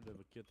shit here. They have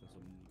a kit and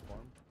some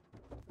farm.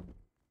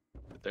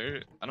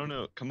 There, I don't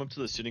know. Come up to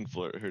the shooting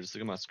floor. Here, just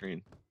look at my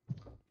screen.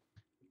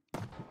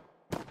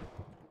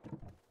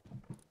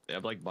 They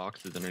have like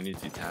boxes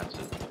underneath these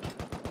hatches.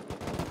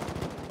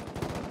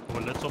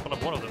 Well, let's open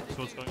up one of them. See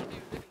what's going on.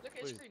 Look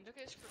at his screen.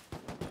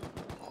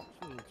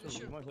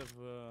 Chill. We might have.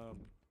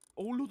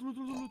 Oh, loot.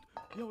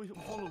 Yeah, we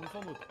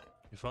found loot.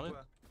 You found it?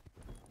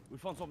 We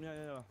found something.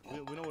 Yeah.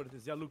 We know what it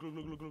is. Yeah, look. Wait.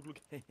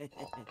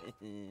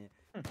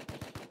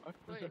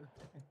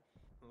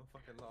 Oh,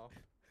 fucking laugh.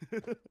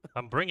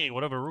 I'm bringing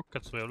whatever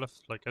rockets we have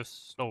left. Like,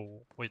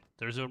 no, wait,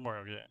 there's even more.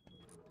 Okay.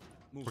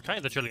 Move. We're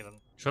kinda chilling then.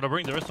 Should I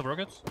bring the rest of the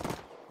rockets?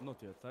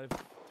 Not yet. I have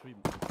 3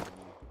 more.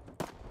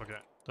 Okay,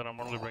 then I'm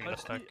only bringing a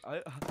stack.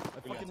 I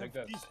fucking have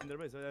these in their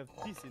base. I have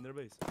these in their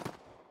base.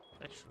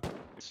 Actually,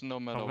 It's no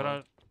matter I'm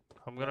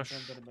what.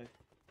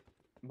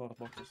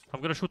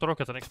 gonna shoot a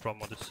rocket at next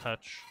problem on this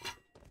hatch.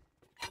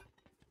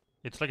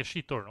 It's like a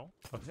sheet door, no?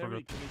 I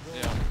Harry, forgot. can you go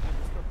Yeah. get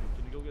the scrappy?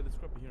 Can you go get the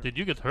scrappy here? Did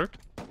you get hurt?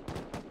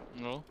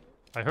 No.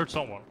 I heard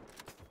someone.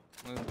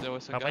 There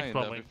was a I'm guy in there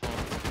plumbing. before.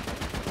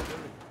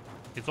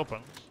 It's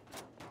open.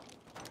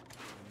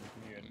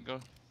 Go.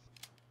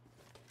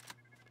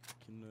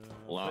 Can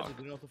Lock. Freddy,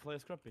 do you know how to fly a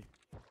scrappy?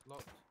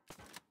 Locked.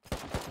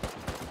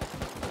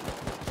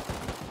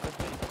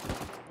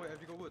 Wait,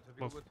 have you got wood? Have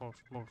you got wood?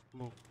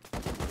 Move.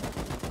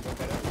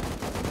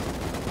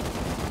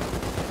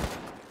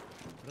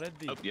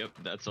 Ready. Oh, yep,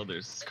 that's all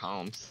there's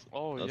comms.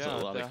 Oh That's yeah, a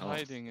lot they're of comms.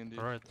 hiding in the.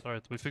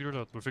 Alright, we figured it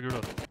out.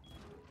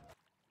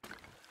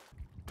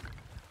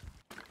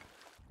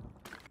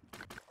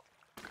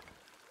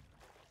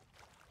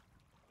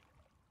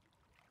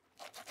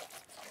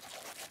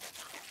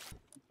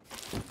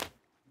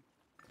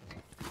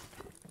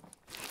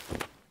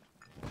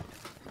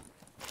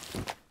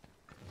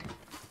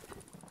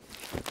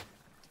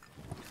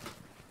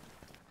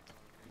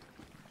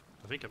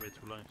 I think I made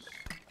 2 lines.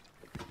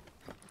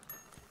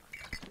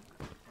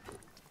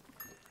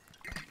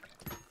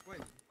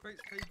 Wait,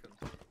 crate's taken.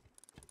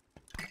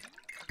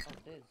 Oh,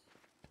 it is.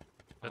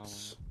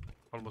 That's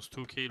almost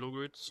 2k low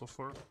grade so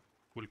far.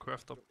 We'll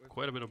craft up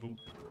quite a bit of boom.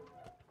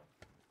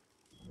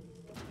 Have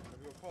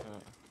you got pop?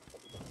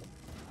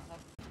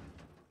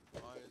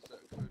 Why is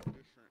that code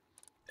different?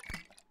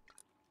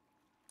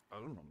 I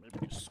don't know, maybe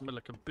you smell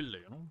like a billy,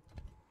 you know?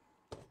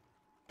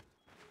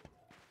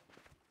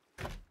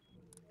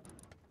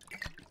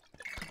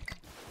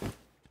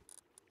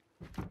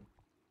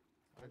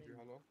 Andrew,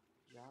 how long?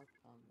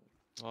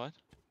 What?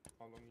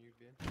 How long have you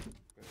been?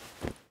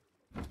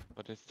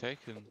 But it's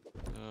taken.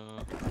 No,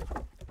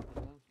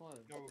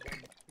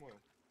 Smoil.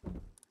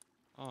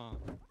 Ah.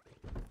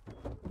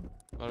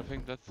 But I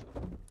think that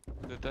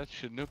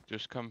should nuke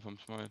just come from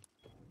Smile.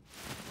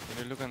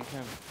 Can you look on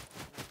cam?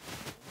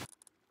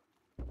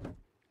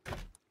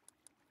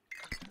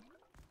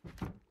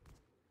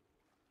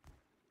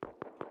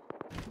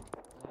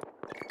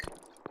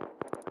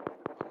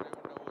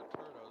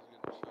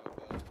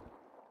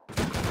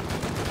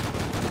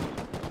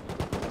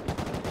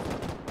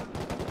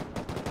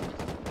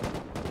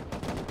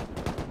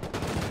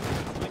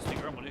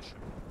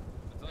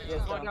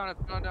 It's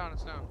going down,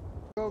 it's down.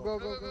 Go.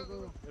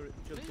 Harry,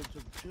 chill,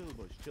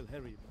 boys. Chill,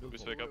 Harry. Build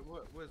Just one. wake up.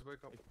 Where's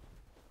wake up?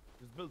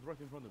 Just build right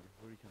in front of you,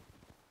 where you can.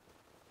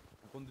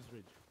 Up on this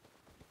ridge.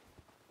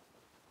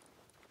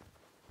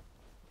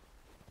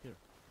 Here.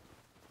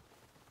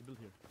 You build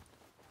here.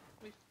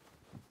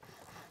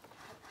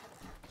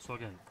 So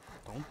again,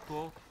 don't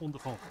go on the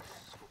phone.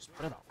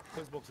 Spread out.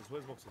 Where's boxes?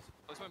 Where's boxes?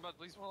 Please, my bad,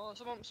 please. Oh,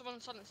 someone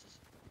silences.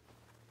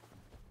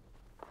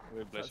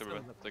 We bless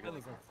everyone. Take it.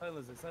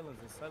 Silence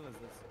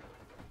this.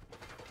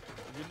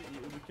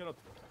 We cannot.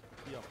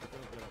 Yeah, we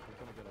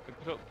cannot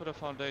get up. Put a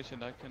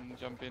foundation. I can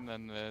jump in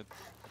and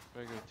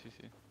regular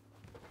TC.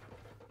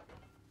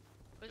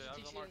 Where's the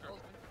TC and Osman?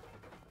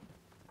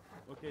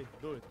 Okay,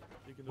 do it.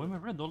 You can do Why am I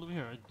it. red all over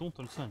here? I don't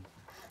understand.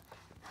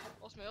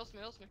 Osman.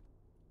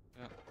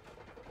 Yeah.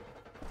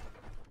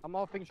 I'm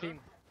offing team.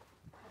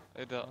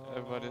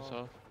 Everybody's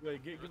off.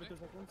 Wait, give it 2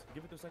 seconds.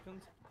 Give it 2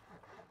 seconds.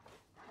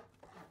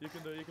 You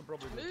can do it. You can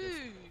probably do it.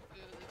 Ooh.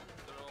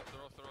 They're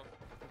off.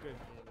 Okay.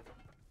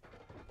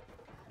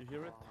 You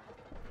hear it?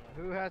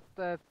 Who has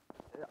the...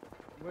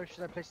 Where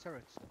should I place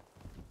turrets?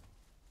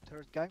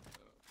 Turret guy?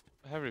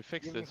 Harry,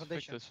 fix Give me this. Fix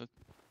foundation. this.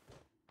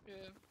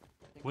 Yeah.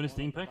 When is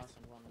the impact?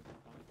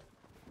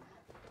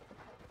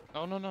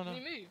 No. Can you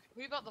move?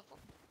 Who about the fuck?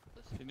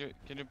 Can you?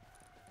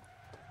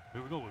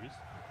 Here we go, boys.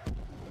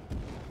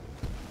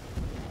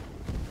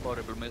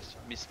 Horrible miss.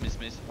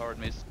 Hard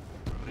miss.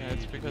 Yeah,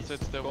 it's because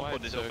it's the Compound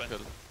white is circle. open.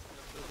 The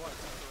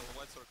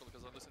white circle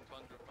because I listened to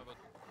Andrew. My bad.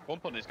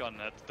 Compound is gone.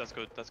 That's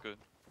good. That's good.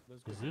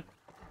 Is it?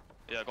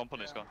 Yeah,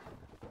 compound is gone.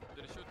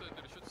 Did he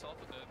shoot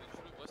south of it? Did he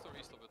shoot west or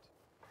east of it?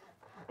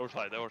 Our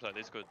side,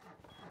 it's good.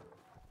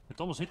 It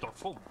almost hit our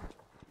phone.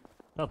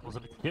 That was a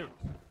bit scary.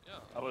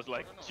 Yeah. I was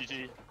like, don't know.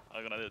 GG,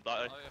 I'm gonna die.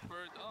 I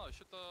heard. I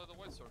shot the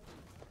white circle.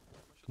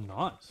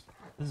 Nice.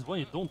 This is why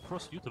you don't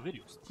prosecute the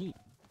videos, team.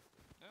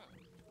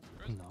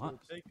 Nice.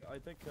 I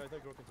take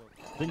rockets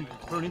out. Then you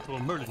turn into a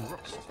Merlin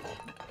Rust.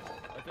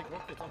 I take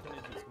rockets out and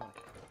engines, come on.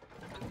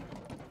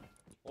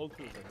 All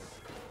two, I think.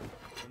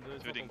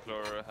 Tweeting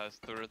floor has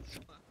turrets.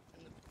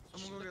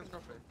 Someone go get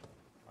scrappy.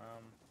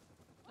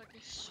 Like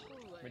it's so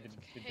Wait, like did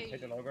you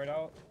take the low grade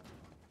out?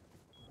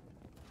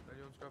 Are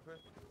you on scrappy?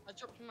 I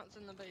dropped mats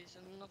in the base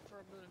and not for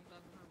a building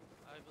plan.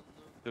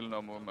 Still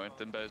no movement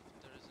in bed.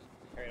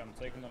 Alright, I'm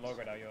taking the low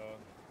grade out. You're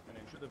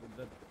finished. Should have been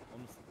dead,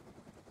 honestly.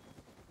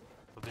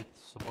 A bit,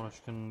 so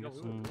Bonash can get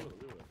some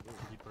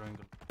deeper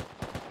angle.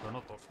 They're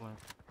not offline.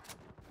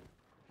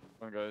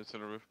 One guy is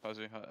on the roof,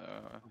 passing.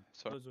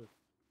 Sorry. Let's do it.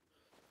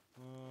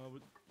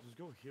 Just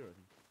go here, I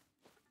think.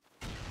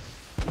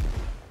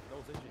 That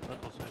was edgy. That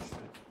was edgy.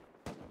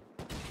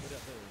 Yeah,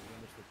 you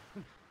understood.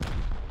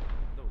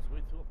 That was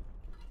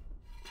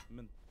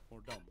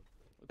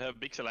They have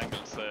pixel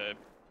angles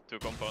to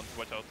compound.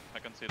 Watch out, I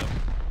can see them.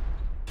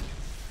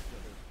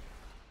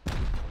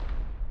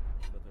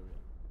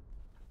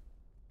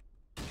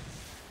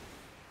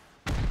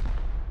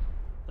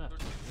 That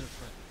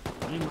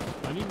area.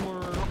 I need more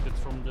rockets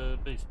from the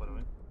base, by the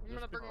way. I'm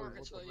gonna bring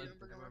rockets for you. I'm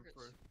bringing rockets.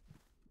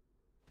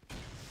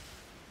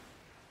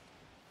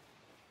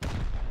 They're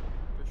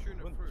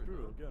shooting Went it through.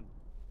 through again.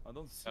 I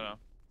don't see.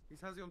 He's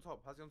Hazzy on top.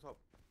 Hazzy on top.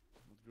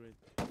 Not great.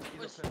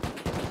 He's Push. up there.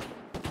 Need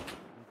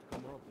to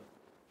come more up there.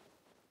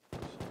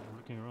 I'm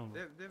looking around.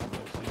 They've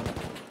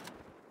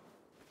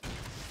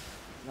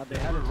Now they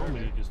have it.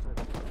 roaming just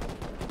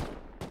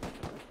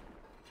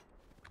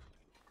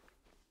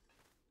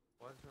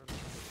Why is there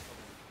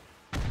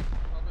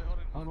Probably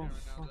holding I on don't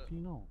right now.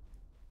 fucking know.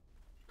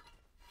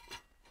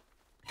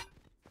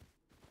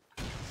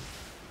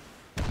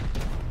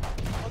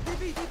 Oh,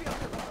 DB up there.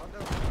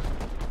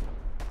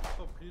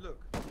 Stop, can you look?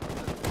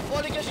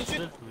 Oh, they get you Shut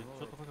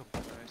the fuck up.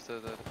 Nice,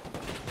 dead.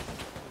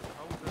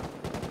 How was that?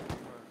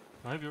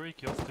 I have your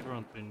AK off the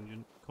ground, Pin.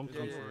 You come to Yeah,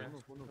 for yeah, it.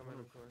 yeah. Come in, come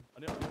in.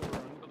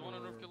 Kill one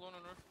on roof, kill one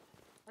on roof.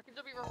 I can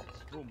W rockets.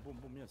 Boom, boom,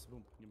 boom. Yes,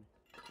 boom. Give me.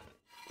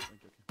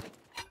 Thank you. Okay.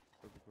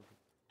 Perfect, perfect.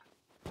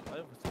 I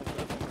have a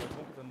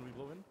smoke and we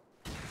blow in.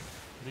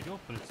 They go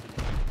open it still.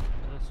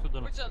 That's good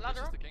enough. Where's the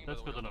ladder up?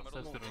 That's good enough.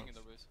 That's good enough.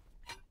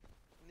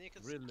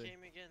 Nickels Really?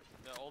 came again.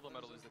 Yeah, all the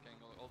metal is the king,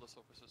 all the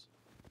surfaces.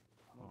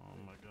 Oh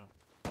my god.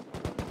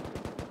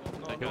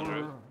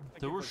 No,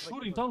 They were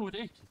shooting down with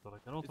AK, but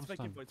like, I don't It's fake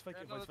understand. info, it's fake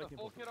info, it's fake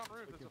info. Full kit on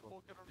roof. There's a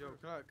full kit on Yo, roof.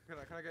 can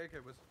I get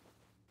AK, boys?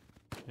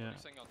 What are Yeah. you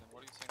saying on them?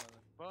 What are you saying on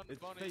them?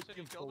 It's fake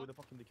info with a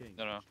fucking decaying.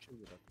 No, no. Just chill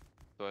with that.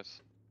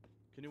 Twice.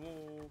 Can you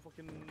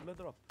fucking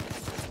ladder up?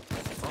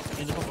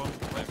 In the top one.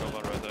 Wait, go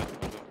one right there.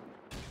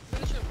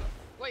 Finish shield blow.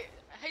 Wait,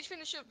 H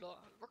finish shield blow.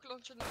 Rocket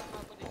launcher now on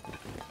my body.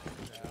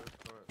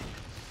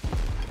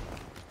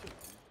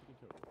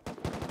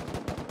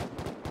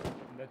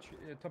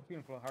 Top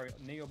green floor, Harry.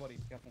 Near your body,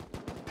 careful.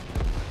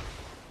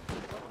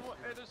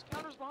 Hey, there's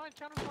counters behind,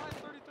 30.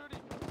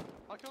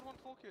 I killed one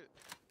full kit.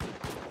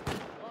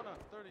 Oh no,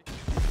 30.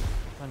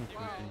 Panicking,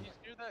 Wow, Pin.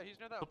 he's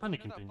near that, Stop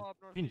panicking, Pin.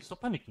 Pin,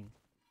 stop panicking.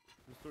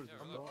 The storage is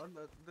gone.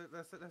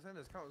 They're saying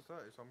there's counters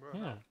 30, so I'm going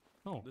Yeah. now.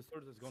 No. The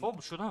storage is gone.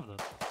 Fob should have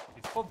that.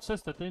 If Fob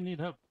says that they need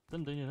help,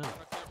 then they need help. I'm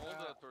gonna clear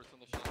all the turrets on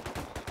the shield.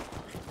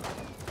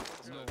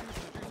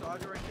 Juice, I'll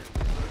direct it.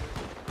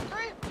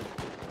 Great.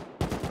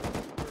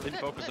 Didn't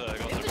focus, In got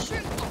the there.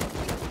 shield blow.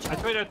 I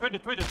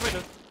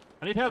traded.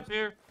 I need help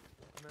here.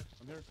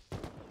 I'm here.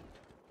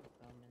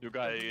 You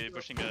guy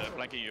pushing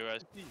flanking you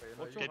guys.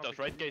 Watch Gate out. house,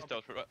 right gate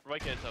house,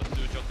 right gate house,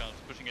 2 shotguns,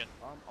 pushing in.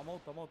 I'm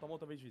out of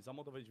HVs, I'm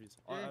out of HVs.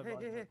 I have.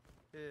 Hey.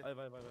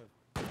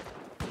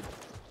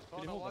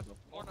 Can you hold that though?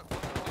 One, don't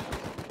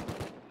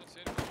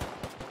see anything.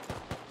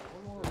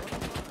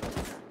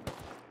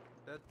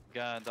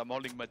 God, I'm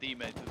holding my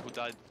teammate who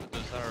died to the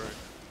Zerg.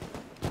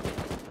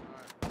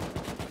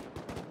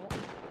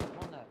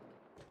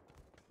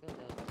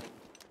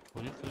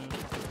 We need to...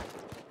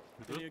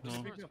 We Can you good?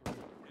 No. pick me up? Can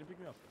you pick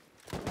me up?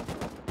 I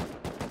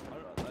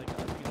think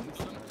I'm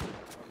missing.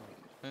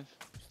 Yes.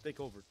 Just take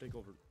over.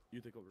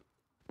 You take over.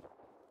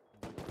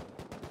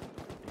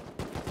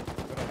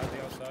 Got a Hazzy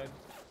outside.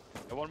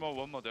 One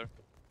more there.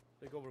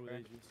 Take over with Okay.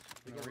 HVs.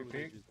 Take Wanna over with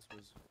repeat? HVs,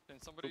 please.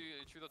 Can somebody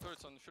shoot the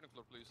turrets on the shooting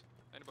floor, please?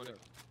 Anybody?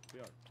 We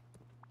are.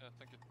 Yeah,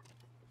 thank you.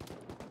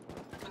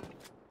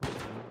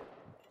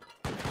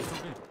 It's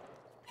okay.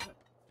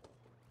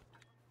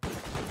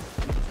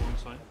 One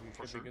side, You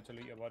for should sure. be good to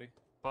loot your body.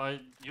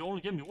 But you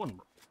only gave me one,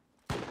 bro.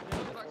 Go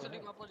back to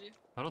loot my body.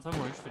 I don't have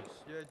more HPs.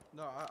 Yeah,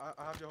 no,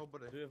 I have your whole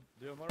body. Do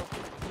you have my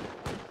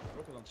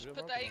rocket launcher? Just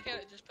put the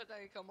AK, just put the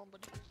AK on my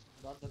body.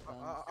 I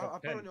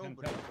put it on your own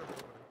body.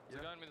 There's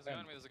a guy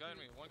on me, there's a guy on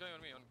me. One guy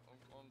on me, on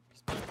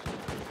spine.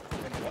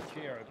 Watch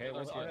here, okay?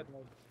 Watch here.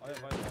 I have.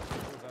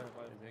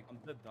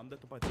 I'm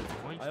dead to fight.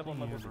 Why I have on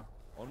my here, body.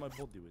 bro? On my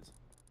body is.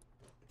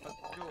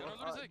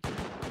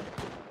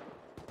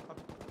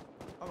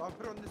 I'll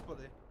put it on this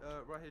body.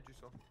 Right here,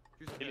 Juicer.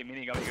 Killing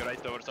mini coming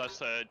right towards us,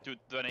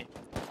 220.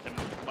 They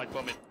might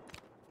bomb it.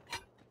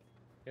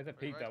 Get a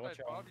peek there, watch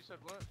out. Bob, you said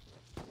what?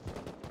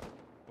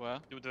 Where?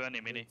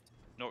 220 mini.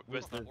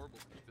 Northwest now. Horrible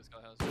peak this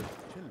guy has.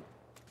 Chill.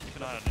 Keep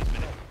an eye on this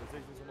mini.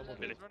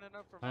 He's running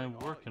up from I'm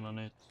working on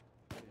it.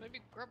 Maybe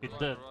grab It's one.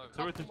 dead.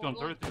 Turret is gone,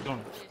 turret is gone.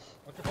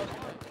 What's the body?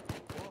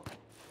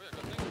 Wait, I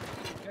got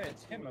things. Yeah,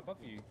 it's him above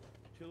you.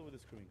 Chill with the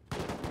screaming. Chill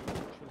with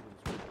the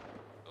screaming.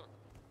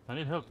 I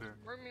need help here.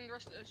 Roaming the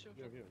rest of the shield.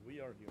 Here. We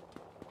are here.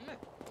 Yeah.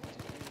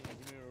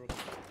 Give me your rocket.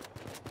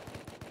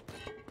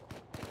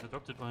 I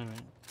dropped it behind me.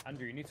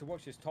 Andrew, you need to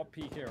watch this top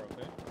peak here,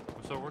 okay?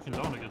 We start working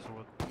down, I guess, or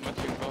what?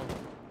 Matching bomb.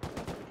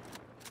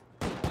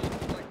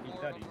 He's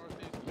dead,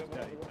 he's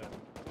dead, he's dead.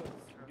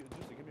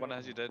 One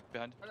has you dead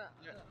behind.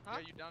 Yeah,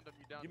 you downed him,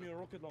 Give me a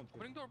rocket launcher.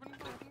 Opening door.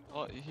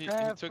 Oh, he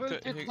Full took the.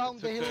 kit down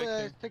the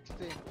hill, AK. 60.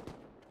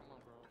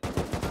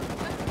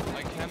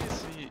 I can't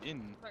see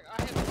in. Like,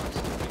 I hit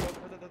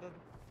the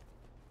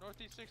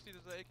Northeast 60,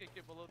 there's an AK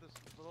kit below this.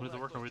 We need to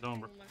work our way down,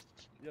 bro.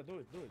 Yeah, do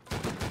it.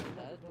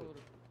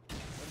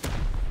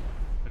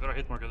 I got a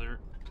hit marker there.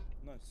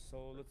 Nice.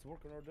 So let's work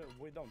on our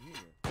way down here.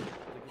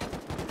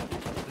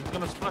 It's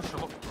gonna splash a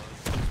lot, bro.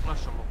 It's gonna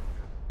splash a lot.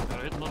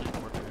 Gotta hit nothing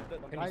for here.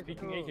 Penny's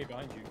peeking AK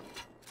behind you.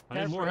 I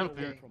need more help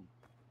here.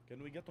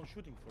 Can we get on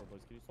shooting floor,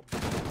 boys? Can you stop?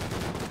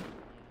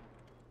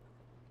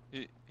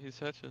 He's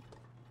headshot.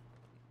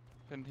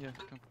 Pen here,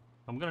 come.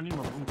 I'm gonna need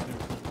more room here.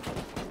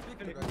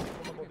 Take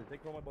from my body.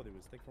 Take from my body,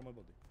 Wiz. Take from my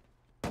body.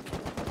 You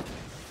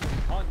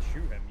can't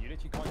shoot him. You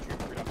literally can't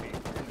shoot him without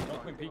peeking.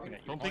 Don't come peeking at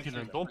you. Don't peek him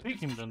then. Don't peek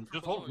him then.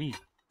 Just hold me.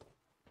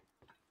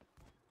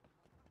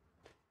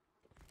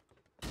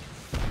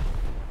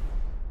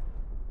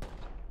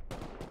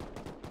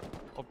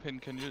 Oh, Pin,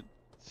 can you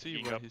see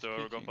Peeking where up he's the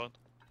peeking? compound.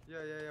 But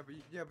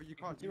you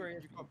can't. You can't peek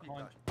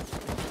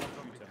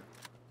that.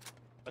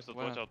 I said,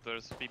 Where? watch out,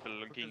 there's people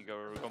looking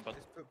our compound.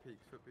 It's foot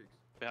peaks.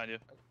 Behind you.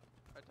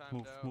 I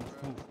timed out, bro.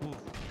 Move.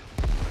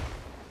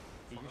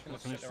 You just gonna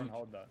sit there and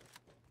hold that.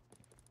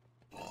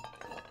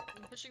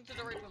 I'm pushing to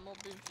the right one, more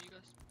beam for you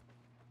guys.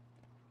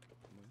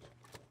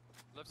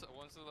 Left side,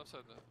 one's the left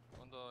side,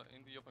 in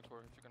the open core,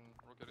 if you can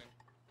rocket in.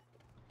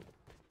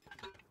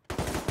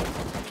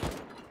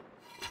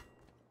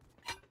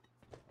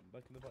 I'm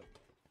back in the bike.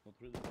 Not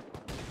really.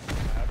 I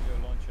have your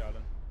launch,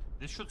 Alan.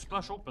 This should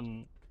splash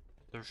open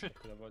their shit.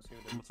 Because I've seen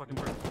I'm a fucking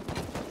bird.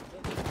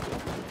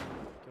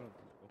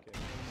 Okay.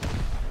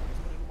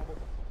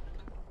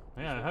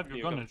 Yeah, I have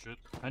your gun and shit.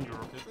 And your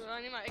rocket.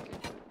 I need my AK. Okay,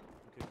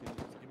 can you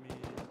just give me...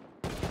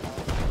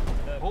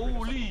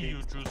 Holy, you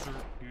juicer.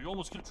 You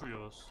almost killed 3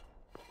 of us.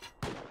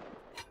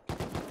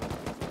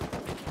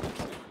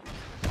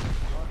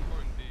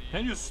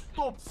 Can you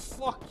stop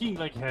fucking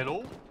like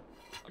hello?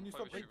 Can you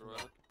stop HP, bro.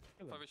 5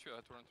 HP, I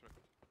had to run through.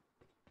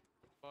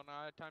 Well, no,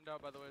 I timed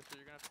out by the way, so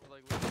you're gonna have to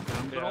like.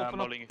 I'm gonna Yeah, open I'm up.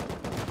 holding. I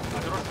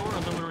can rush door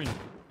and then we're in.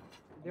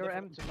 They're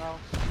empty now. You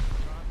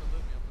don't have to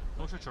loot me.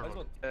 No shit, Charlotte.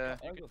 You can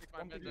take my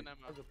meds and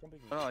ammo.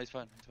 No, he's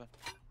fine, he's fine.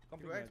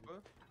 You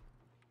expo.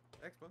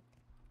 Expo.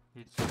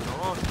 It's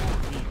garage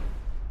door.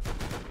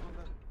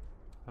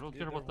 I don't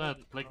care about that.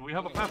 Like, we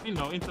have a path in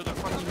now into the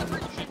fucking shit.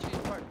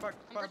 Back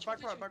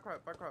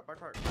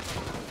right.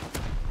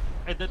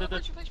 Hey, No,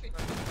 push me.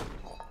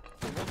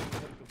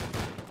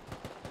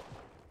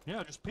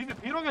 Yeah, just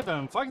PvP at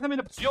them. Fuck them in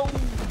the yo.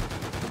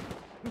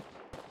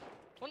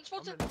 One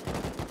spotted.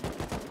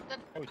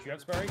 Oh, do you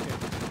have spare AK?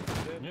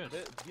 Yes,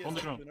 on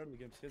the ground. This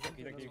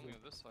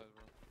side,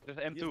 bro. There's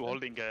M2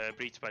 holding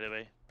breach, by the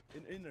way.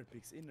 In inner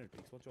peaks,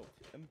 watch out.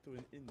 M2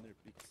 in inner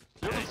peaks.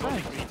 Clear the He's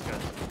holding flank. breach,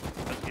 guys.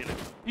 Let's kill him.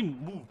 Pin,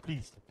 move,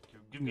 please.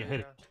 Give me a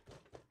headache.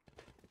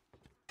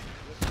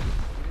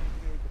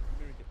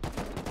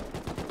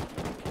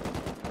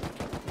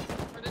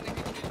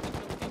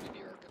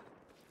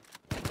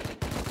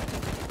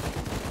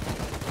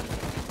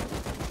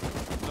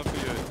 Not for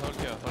you, hold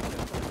here.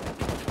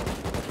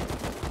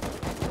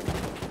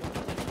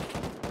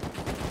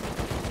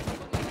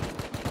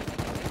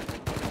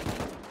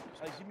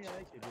 Give me an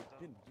AK, dude.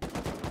 Pin.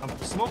 I'm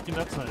smoking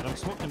that side.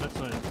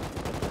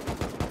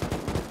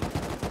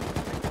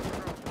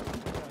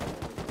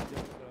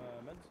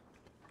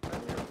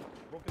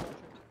 Rocket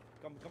launcher.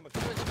 Come back.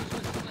 Yes.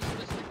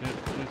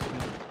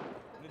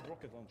 Need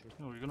rocket launcher.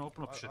 No, you're gonna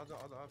open up shit. Under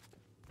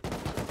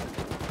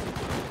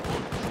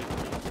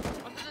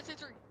the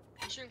T3.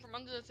 He's shooting from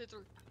under the T3.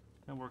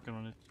 I'm working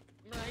on it.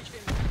 I'm gonna HP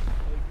him.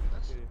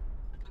 Okay.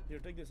 Here,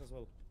 take this as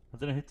well. I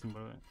didn't hit him, by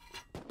the way.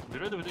 Be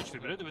ready with HP,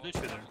 there.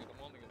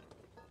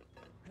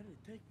 Harry,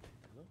 take.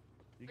 Hello?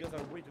 You guys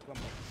are way too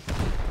clumsy.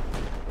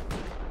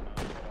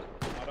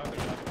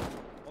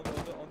 On the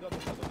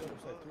other side.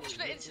 Just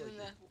gonna instant in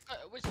there.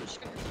 Wait, I'm just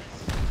gonna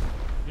instant.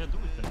 Yeah, do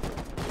it then. On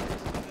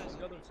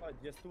the other side,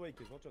 yes, 2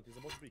 AKs. Watch out, he's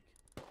about to peek.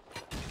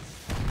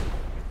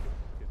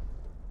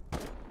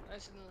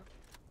 Nice in there.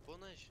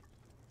 Bonus.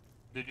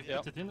 Did you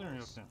Yeah. fit it in there or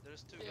okay?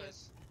 There's 2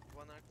 guys.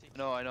 1 Arctic.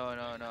 No, I know.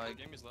 My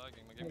game is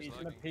lagging, my game is He's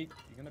gonna lagging. peek.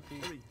 You're gonna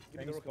peek. Hurry, give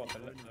me the Same rocket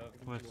spot, launcher.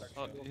 Wait.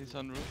 Oh, he's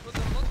on roof.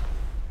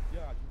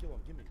 Yeah, I can kill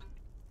him. Give me.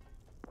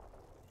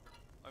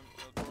 I'm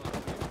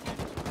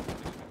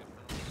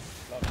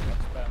Love, you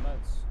have spare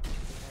meds.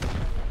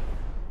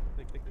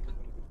 Take.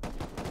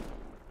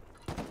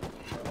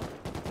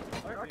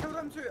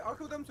 I'll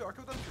kill them too.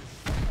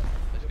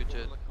 That's good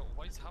shit. like,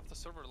 why is half the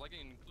server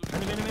lagging,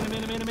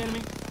 including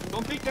Enemy.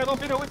 Don't peek there,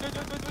 wait. I'm right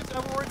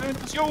behind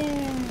this. Yo!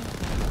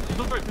 He's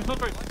not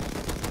right.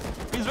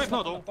 He's right now,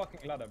 On though. the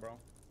fucking ladder, bro.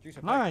 Juice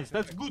and Nice,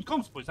 flex, that's good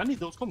comms, boys. I need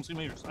those comms in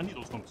my ears.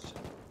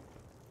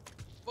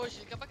 Boys,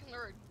 you get back in the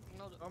road.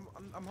 No,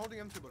 I'm holding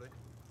M2, buddy.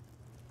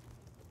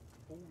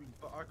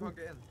 But I can't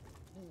get in.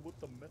 What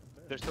the man?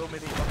 There's so many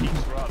fucking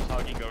scrubs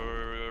hogging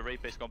our raid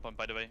base compound,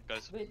 by the way,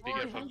 guys. Be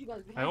careful.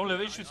 I only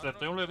have HVs left,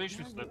 by the way.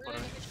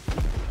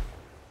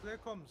 Clear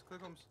comms.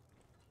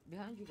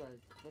 Behind you guys,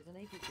 there's an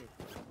AK kit.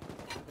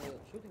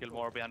 Kill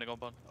more behind the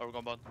compound, our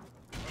compound.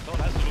 No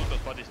one has to loot those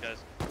bodies,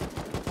 guys.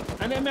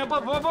 Enemy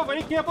above,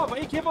 AK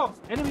above,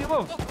 enemy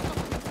above.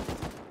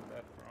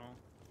 Dead, bro.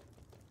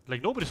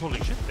 Like, nobody's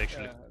holding shit,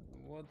 actually. Yeah,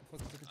 what the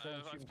fuck is the control I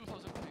have shooting?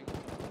 2000 ping.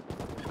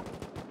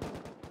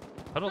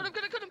 I don't...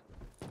 Got him.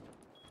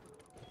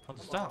 How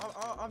does down.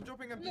 I'm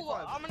dropping Move MP5.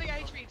 on, I'm gonna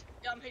get HP.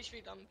 Yeah, I'm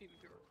HP. I'm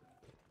PvP.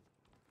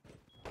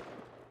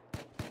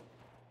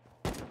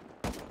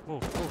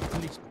 Move,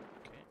 please.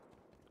 Okay.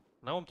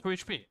 Now I'm 2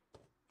 HP.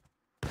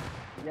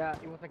 Yeah,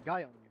 it was a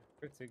guy on you.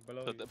 Critic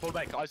below you. Pull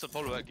back, I said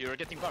pull back. You're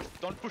getting burst.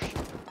 Don't push.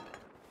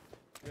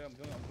 Yeah, I'm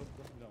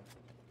dropping down.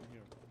 I'm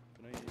here.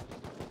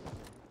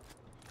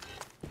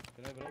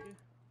 Can I have a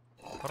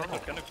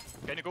regi?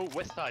 Can you go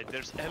west side?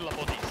 There's hella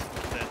bodies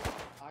dead.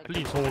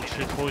 Please hold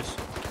shit, boys.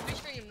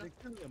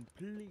 Kill them,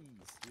 please.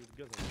 You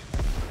guys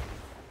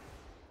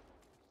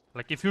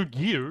Like, if you're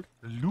geared,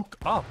 look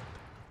up.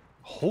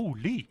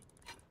 Holy.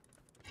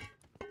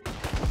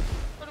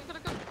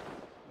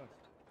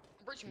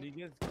 Can you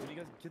guys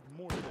get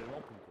more to the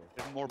open core?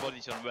 There's more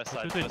bodies on west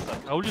side. Dude, West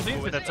side. I will use Go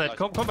infinite west side.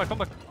 Come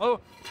back. Oh!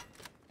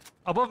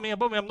 Above me.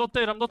 I'm not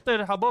there.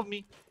 Above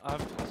me. I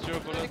have 0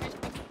 bullets.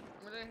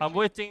 I'm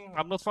waiting.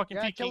 I'm not fucking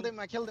Yeah, I peeking.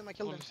 killed him.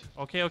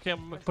 Okay,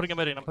 I'm putting a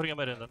med in. I'm putting a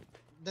med in then.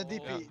 The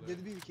DP, the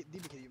DB kill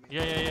you mean?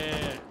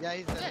 Yeah. Yeah,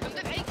 he's dead. I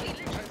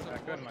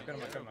got him. I got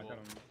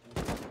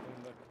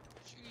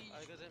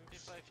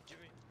MP5,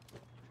 Jimmy.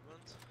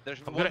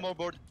 There's one more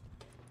board.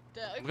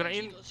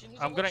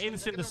 I'm gonna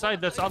instant the side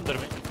that's under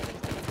me.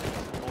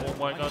 Oh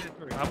my god.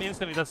 I'm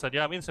instantly that side.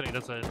 Yeah, I'm instantly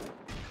that side.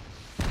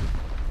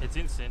 It's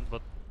instant,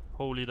 but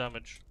holy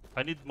damage.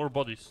 I need more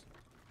bodies.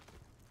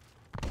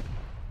 Do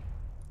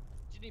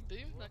you need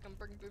boom? Like I'm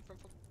bringing boom from.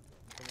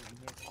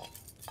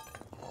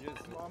 Yes.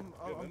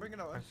 I'm bringing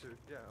out M2.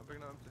 Yeah, I'm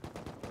bringing out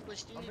M2.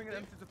 Which do you I'm need bringing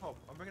boom? M2 to pop.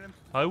 I'm bringing M2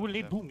 to I will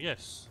need boom,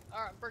 yes.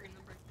 Alright, I'm bringing.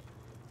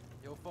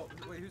 Yo, pop.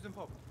 Wait, who's in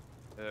pop?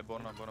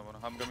 Bona.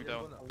 I'm coming Yeah,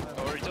 down.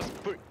 Bona. Or just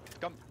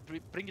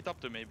bring it up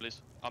to me,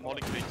 please. I'm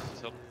holding crates,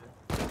 so.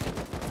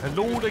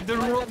 Hello, like they're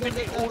running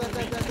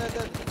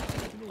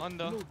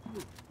Under.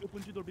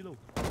 Open door below.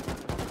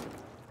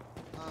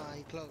 Ah,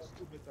 he closed.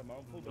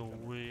 No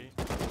way.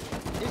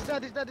 He's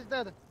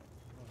dead.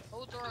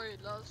 Oh, sorry,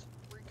 last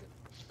freaking.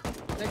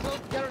 They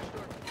closed the garage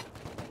door.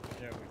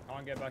 Yeah, we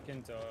can't get back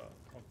into.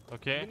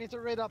 Okay. We need to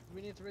raid up.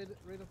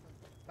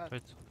 Fast.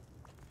 Wait.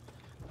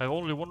 I have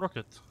only one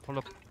rocket. Hold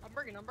up. I'm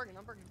bringing.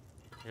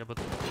 Yeah, but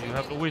you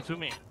have no way to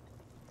me.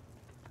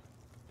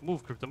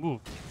 Move, Crypto,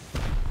 move.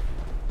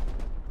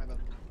 My bad.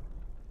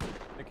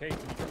 Okay, can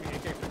you throw me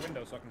AK through the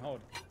window so I can hold?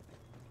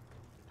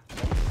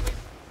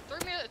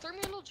 Throw me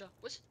a launcher.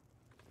 What's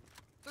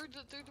through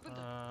the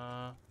window?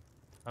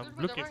 I'm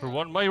looking for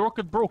one. My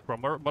rocket broke, bro.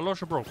 My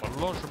launcher broke. Just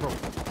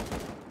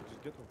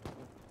get one.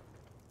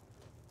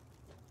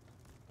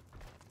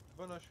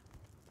 Vanish.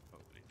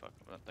 Holy fuck,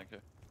 man, thank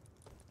you.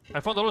 I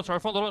found the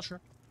launcher.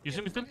 You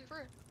see me still?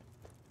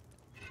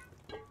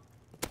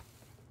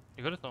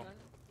 You got it now.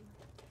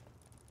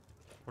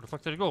 Where the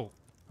fuck did it go?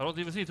 I don't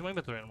even see it in my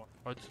inventory anymore.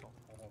 Oh, it's not.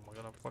 Oh my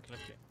god, I'm fucking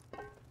empty.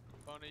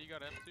 Bona, you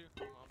got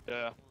M2?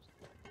 Yeah.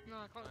 No,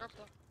 I can't grab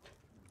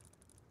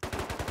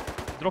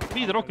that. Drop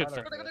me the rocket. Got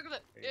it.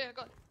 Yeah, I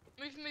got it.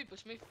 Move,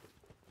 push, move.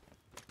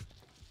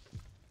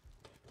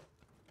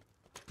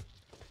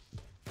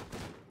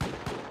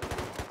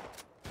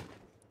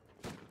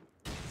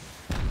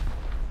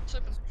 It's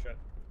open. Shit.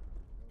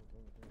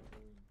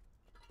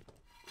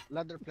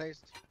 Ladder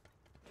placed.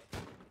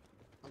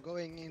 I'm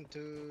going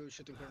into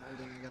shooting corner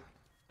holding again.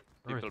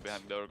 People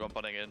behind the door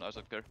compounding in, I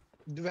don't care.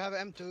 Do we have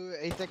M2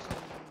 8x on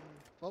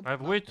Fob? I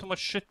have way too much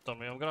shit on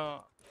me. I'm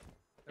gonna.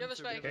 You have a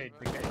spike.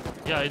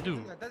 Yeah, I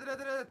do.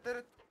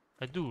 Dead.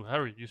 I do.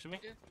 Harry, you see me?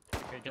 Yeah.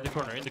 In the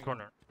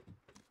corner.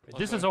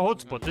 This is a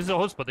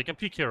hotspot. They can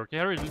peek here. Okay,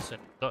 Harry, listen.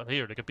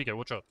 Here, they can peek here.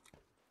 Watch out.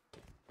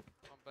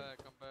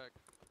 Come back.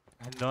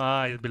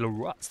 Nice bit of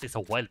rust. It's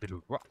a wild bit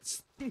of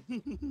rust.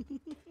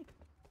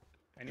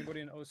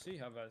 Anybody in OC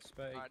have a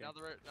spare? Alright, now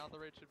the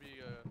raid should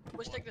be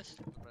Let's take this.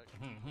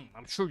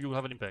 I'm sure you will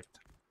have an impact.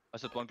 I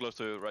set one close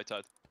to right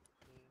side.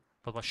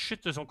 But my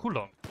shit is on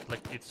cooldown.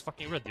 Like, it's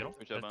fucking red, you know?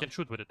 Good job, I man. can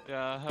shoot with it.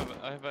 Yeah, I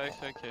have a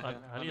AK.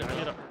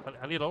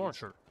 I need a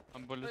launcher.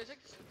 I'm Wait, bullet.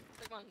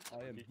 take mine.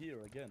 I am here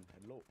again.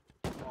 Hello.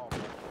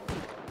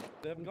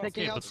 They haven't got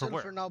Taking Okay, out but for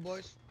where? Sulfur now,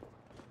 boys.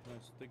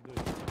 Nice, take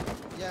those.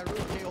 Yeah,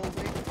 Ruby, hold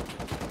me.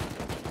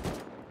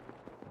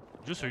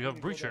 Juicer, you have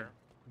breach here.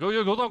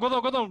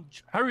 Go down.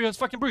 Harry has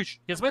fucking breach.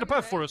 He has made a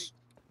path for us.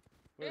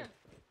 Yeah.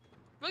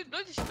 Blow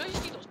these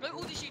shields. Blow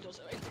all these shields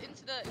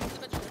into the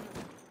bedroom.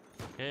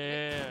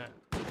 Yeah.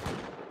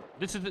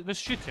 This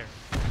shit here.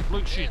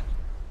 Blowing shit.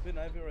 Ben,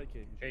 I have your AK.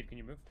 Jade, can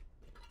you move?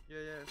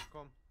 Yeah,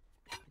 come.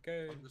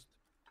 Okay.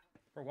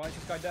 Bro, why is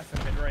this guy deaf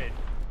in mid-raid?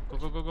 Go.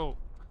 Blow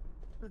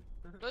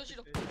the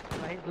shield.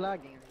 He's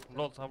lagging.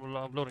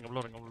 I'm loading. I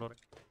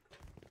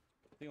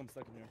think I'm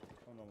stuck in here.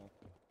 Oh no.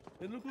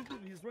 Hey, look,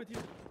 he's right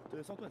here.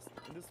 Southwest.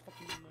 In this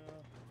fucking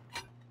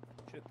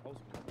shit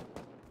house.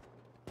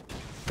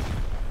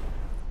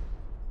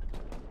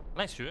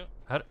 Nice, you.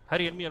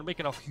 Harry and me are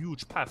making a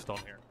huge path down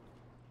here.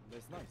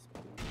 That's nice.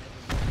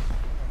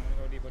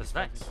 That's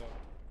nice.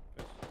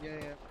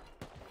 Yeah.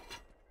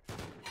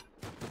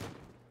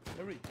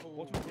 Harry,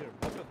 watch out here.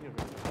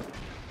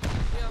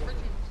 Yeah, I'm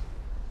bridging.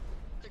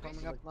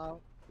 Coming up now.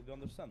 Did you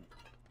understand?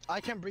 I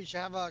can breach. I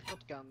have a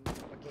shotgun.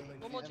 Okay.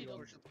 One more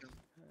G-Dog. shotgun.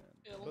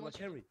 Yeah. Yeah, one But more like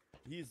Harry,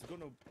 he is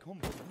gonna come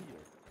from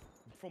here,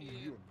 from Yeah.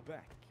 your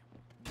back.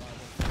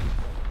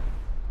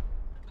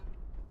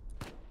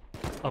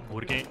 I'm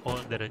working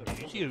on the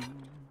reduce.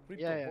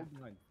 Yeah. Hold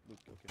behind. Look,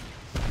 okay.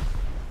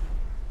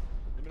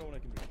 Let me know when I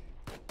can reach.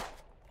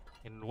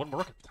 In one more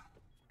rocket.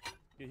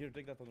 Here,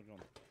 take that on the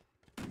ground.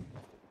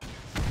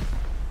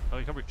 Oh,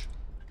 you can reach.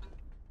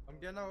 I'm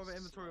getting out of the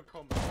inventory of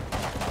comms.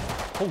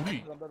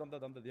 Holy! I'm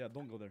dead. Yeah,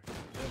 don't go there.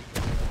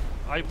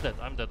 I'm dead.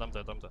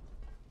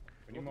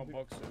 We need more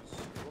boxes.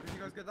 What did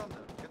you guys get down there?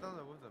 Get down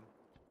there with them.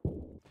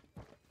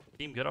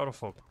 Team, get out of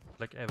fog.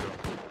 Like everyone.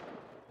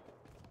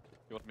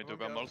 You want me to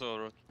Okay, come I'll- also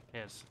or?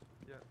 Yes.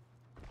 Yeah.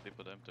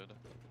 People them to them.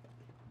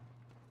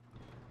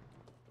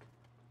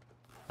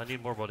 I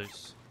need more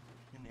bodies.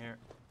 In here.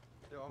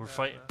 Yeah, I'm We're there,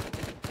 fighting. I'm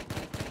there.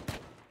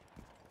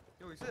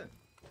 Yo, he's in.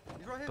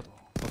 He's right here.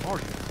 What are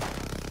you?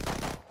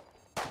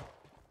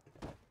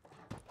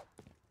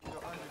 Yo,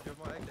 Andrew, do you have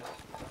my egg?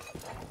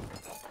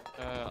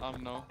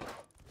 No.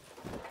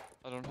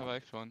 I don't have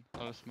X1.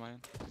 That was mine.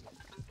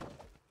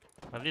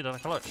 I need a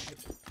clutch.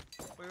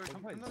 Wait,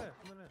 come in there,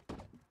 come in there.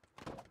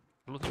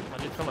 Looting, I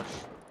need clutch.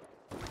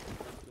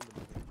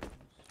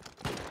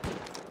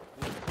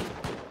 There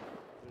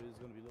is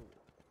gonna be low.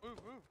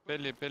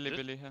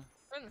 Billy here.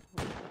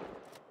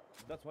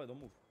 That's why,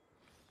 don't move.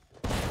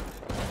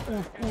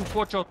 Ooh,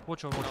 watch out. No.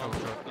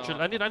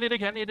 Chill, I need AK.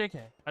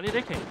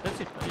 That's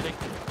it, I need AK.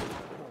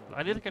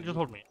 I need AK, just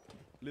hold me.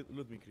 Let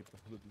me, Crypto,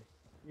 let me.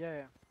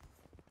 Yeah.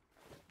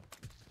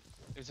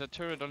 Is a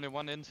turret only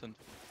one instant?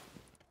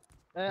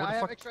 What I the have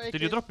fuck? extra AK.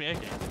 Did you drop me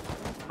AK?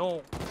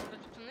 No.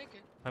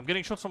 I'm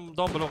getting shots from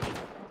down below me.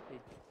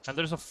 And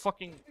there's a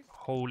fucking...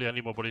 Holy, I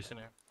need more bodies in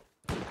here.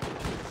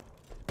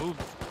 Move.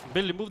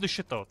 Billy, move this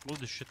shit out. Move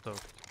this shit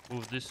out.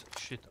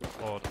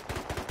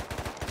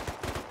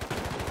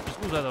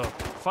 Just move that out.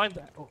 Find...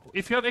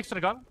 If you have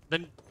extra gun,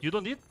 then you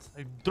don't need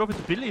it. Drop it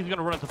to Billy, he's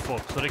gonna run into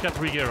fog, so they can't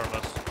re-gear on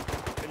us.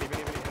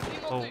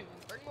 Oh,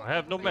 I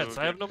have no meds.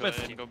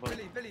 Team.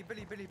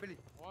 Billy.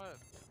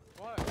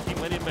 What? Team,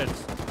 I need meds.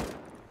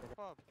 Fuck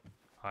up.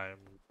 I'm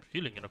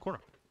healing in a corner.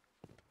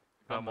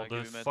 Come, I'm on I the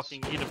give you meds.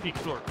 fucking either peak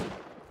floor. The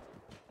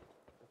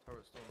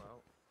turret's still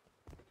out.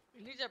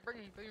 You need that bring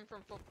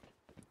from fuck.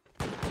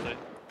 Stay.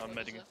 I'm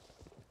medding it.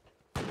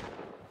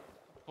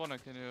 Corner,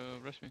 can you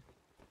rush me?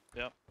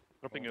 Yeah.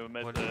 Dropping you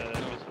med. No.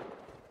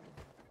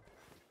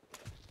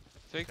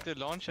 Take the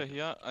launcher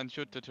here and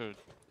shoot the turret.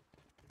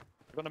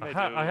 We're gonna make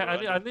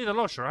I need a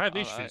launcher. I have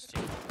issues.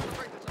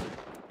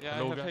 Yeah,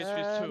 Hello, I have guys.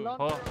 HPs too.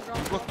 Oh,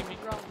 you blocking me?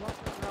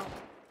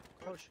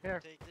 Push here.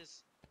 Take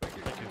this.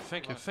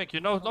 Thank you.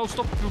 No,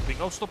 stop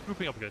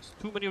grouping. Up, guys.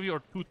 Too many of you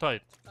are too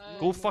tight.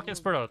 Go fucking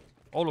spread out.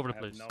 All over the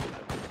place. I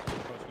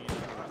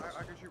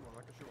can shoot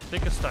one.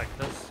 Take a stack.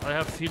 I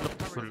have healed up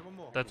to full.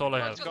 That's all I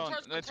have.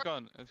 It's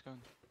gone.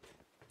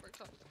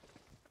 Breaks up.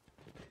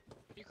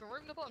 You can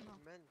room the bottom now.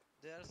 Man,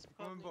 they are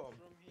spawning bottom.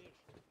 from here.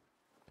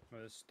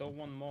 There's still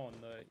one more on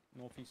the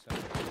northeast side.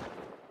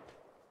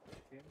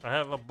 I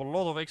have a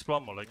lot of extra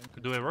ammo. Like,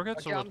 do I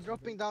rockets Okay, or I'm what?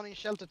 dropping down in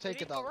shell to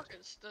take it out.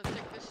 Rockets to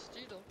take this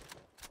G-Dog.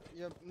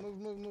 Yeah,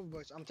 move,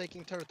 boys. I'm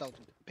taking turret out.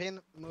 Pin,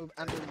 move,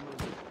 and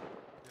move.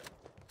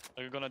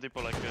 Are you gonna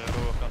depot like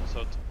row guns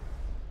out?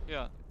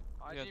 Yeah.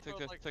 I Yeah, depoted take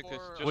this. like Take this.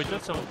 4 Just Wait, shoot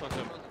that's a- both of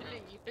them.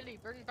 Billy,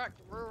 bring back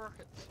rear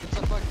rockets. It's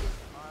a fucking...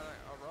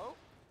 a row?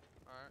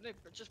 Alright. No,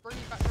 but just bring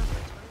back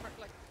rockets. Bring back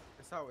like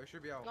It's out. It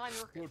should be out. 9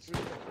 rockets.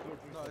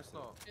 No, it's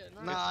not. Yeah,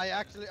 9. Nah, I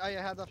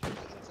had a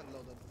fucking instant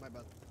loaded. My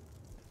bad.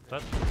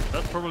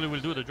 That probably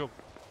will do the job.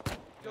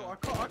 Yo, I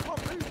can't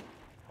move.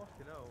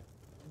 Fucking hell.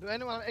 Do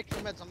anyone have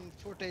extra meds? I'm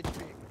 40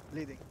 HP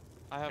bleeding.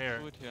 I have Here.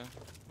 food here.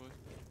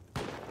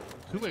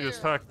 Too many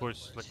attack,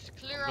 boys. Like, Just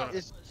clear I'm out. gonna-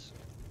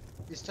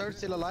 Is turret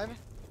still alive?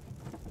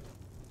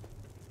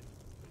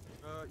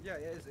 Yeah,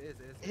 it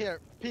is. Here,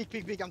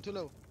 peek. I'm too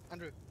low.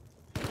 Andrew.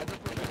 I dropped a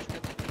bridge.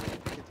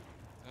 Pick it.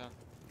 Yeah.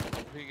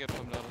 I'll pick it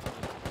from the other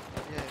side.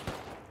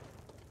 Yeah.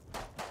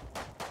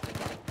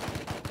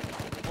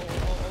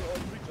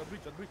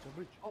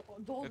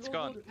 Don't It's go,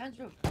 gone. go,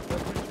 Andrew.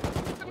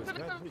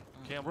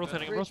 Okay, I'm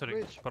rotating.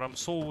 Bridge. But I'm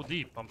so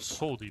deep. Is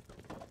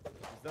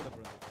that a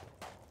brand?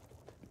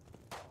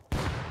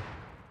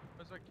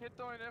 There's a kid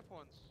throwing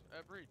F1s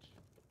at breach.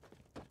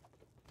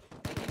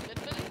 Dead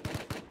Billy?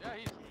 Yeah,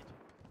 he's.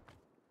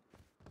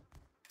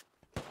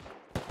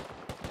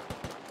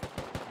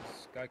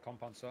 Sky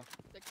compound, sir.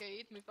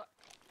 Decade, move back.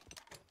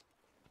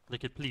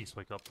 Liquid, please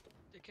wake up.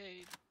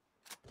 Decade.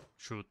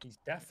 Shoot. He's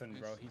deafened,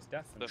 bro. He's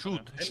deafened.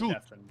 Shoot. Been Shoot.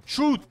 deafened.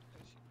 Shoot.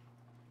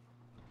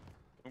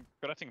 I'm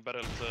collecting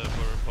barrels for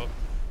pop.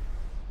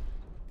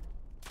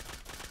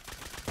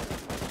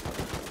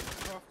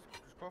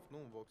 Just craft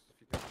normal box if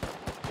you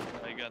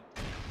can. Again.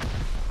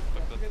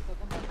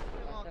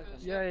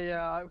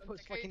 Yeah, I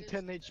was fucking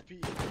 10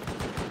 HP.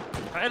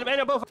 Enemy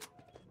above.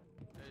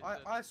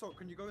 I saw.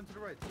 Can you go into the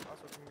raid? I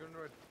saw. Can you go in the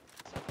raid?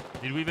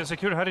 Did we even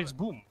secure Harry's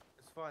boom?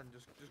 It's fine.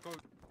 Just go.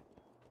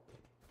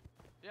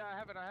 Yeah, I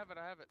have it.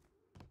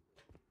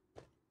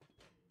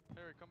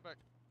 Harry, come back.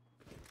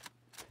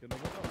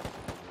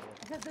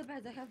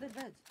 I have the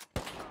beds.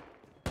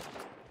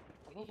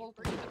 Break the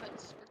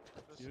beds.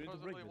 There's You need to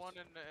break supposedly this. one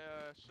in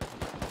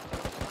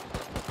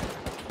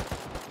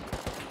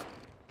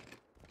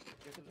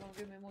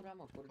Give me more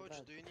ammo for Coach,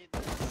 that. do you need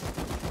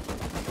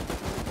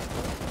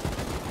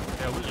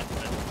Yeah, we'll need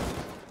that.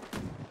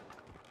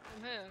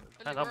 I'm here.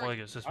 And I'm like,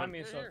 it's this one.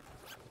 Here, here.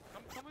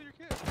 Come with your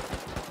kid.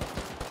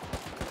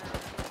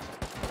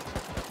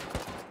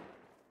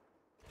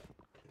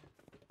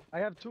 I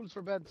have tools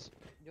for beds.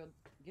 John,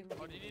 give me.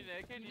 Oh, do you need an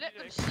AK? Do you Let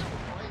need an them AK? still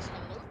boys,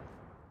 hello?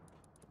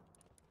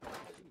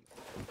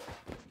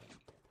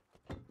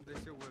 They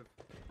still with.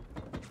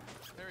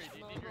 Harry, do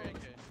you need your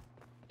AK?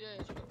 Yeah,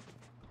 it's good.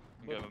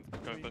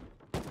 Going back.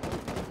 Can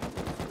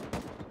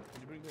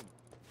you bring them?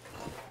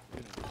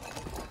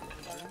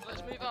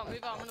 Let's move out, I'm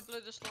gonna blow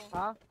this door.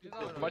 Huh? Move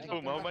out. Much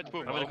boom, how much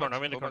boom? I'm in the corner,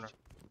 I'm in the corner.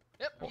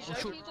 Yep, Oh, he's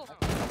shoot. opening the door.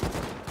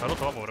 I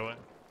don't ammo, by the way.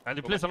 And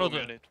he How placed much boom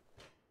another. you need?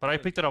 But I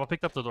picked it up, I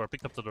picked up the door,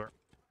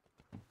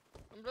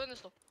 I'm blowing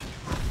this door.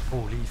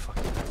 Holy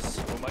fucking mess.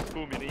 How much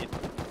boom you need?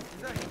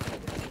 He's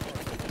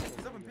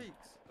up in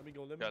peaks. Let me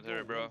go, let me Got go.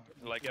 her, bro.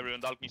 Like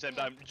everyone talking same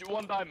time.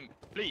 One time,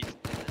 please.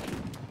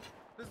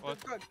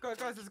 Guys,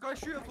 there's a guy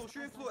shooting floor AK.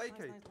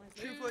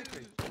 Shooting floor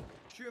AK.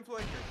 Shooting floor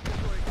AK.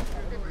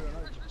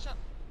 Bridge up.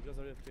 You guys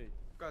are AFK.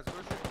 Guys, go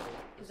shooting floor.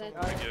 Is that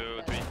Thank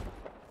you, 3.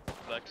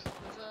 Flex.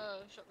 There's a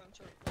shotgun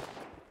turret.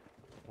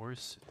 Where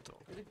is it though?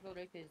 Which floor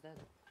AK is that?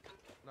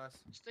 Nice.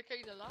 Stick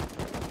A the left.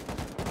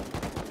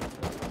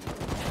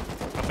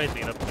 I'm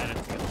baiting it up, man. I'm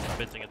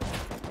baiting it.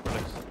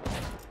 Relax.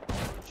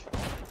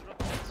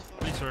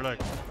 Please relax.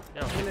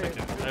 Yeah, okay, thank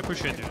you. I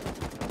appreciate you.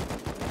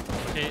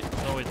 Okay,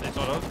 no, it's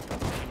not out.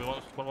 Give me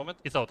one moment.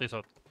 It's out, it's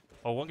out.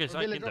 Oh, one guy's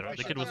in there.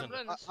 The kid was in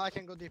there. I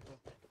can go deeper.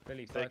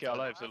 Billy, Take your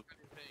life, still.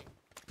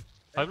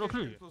 I have no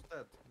clue. Floor's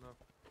dead. No.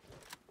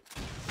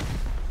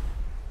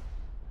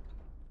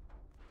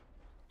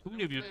 Too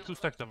many of you, too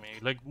stacked on me.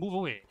 Like, move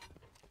away.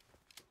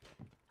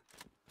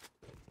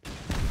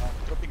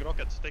 Dropping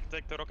rockets. Take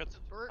the rockets.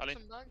 Bricks Alin.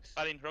 and bags.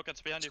 Alin,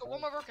 rockets behind Just you. got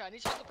one more rocket, I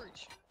need to hit the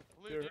breach.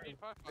 Blue, do you need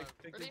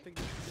 5-5? Ready?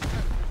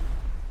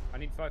 I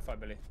need 5-5,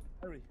 Billy.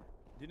 Harry,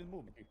 didn't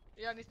move.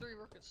 Yeah, I need 3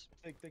 rockets.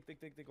 Take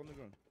on the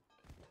ground.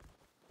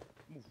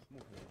 Move,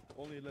 Harry.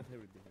 Only let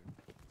Harry be here.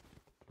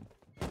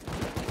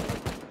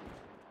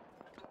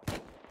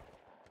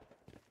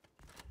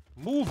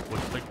 Move,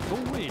 boys. Like, go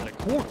away. Like,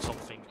 hoard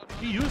something.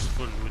 Be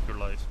useful with your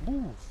life.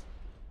 Move.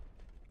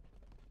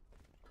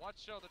 Watch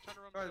shell, they're trying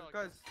to run shell.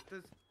 Guys, I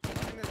think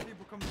there's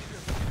people coming to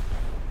shoot.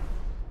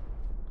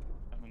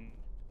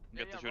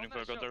 Get the shooting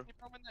for a counter.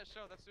 Keep roaming that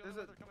shell, that's the only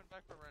There's one they're coming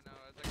back from right now.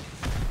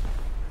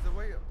 There's a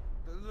way.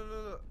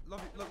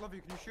 Look, love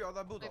you. Can you shoot out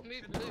that bulldog?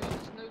 They've moved blue,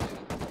 there's no blue.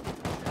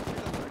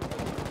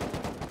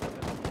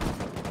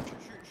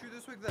 Shoot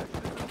this wig there.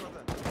 Shoot this wig right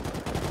there.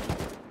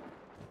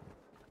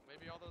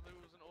 Maybe all the loot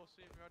was an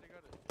OC and we already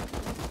got it.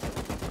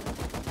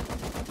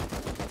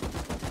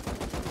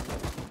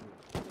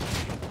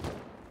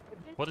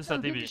 What is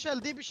that, DB?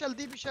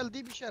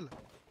 DB shell.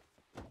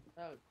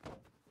 Oh.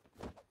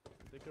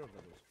 Take care of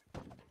that, boys.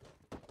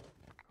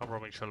 I'm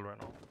roaming shell right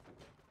now.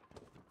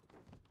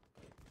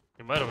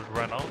 You might have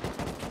ran out.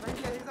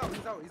 Yeah, he's out.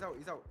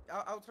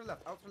 Out to the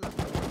left.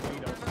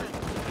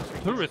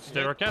 Turrets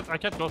there. I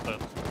can't go there.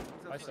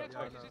 He's hit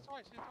twice.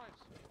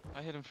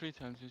 I hit him 3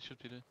 times, he should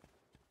be dead.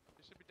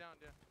 He should be down,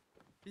 yeah.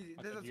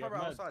 There's a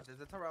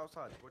turret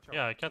outside. Watch out.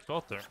 Yeah, I can't go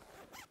out there.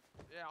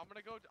 Yeah, I'm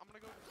gonna go to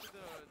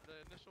the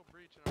initial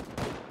breach and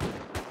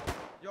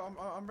Yo,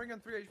 I'm bringing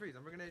 3 HVs.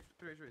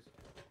 3 HVs.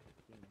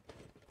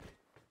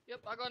 Yep,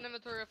 I got an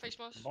inventory of face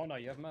masks. Bona,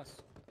 you have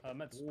meds.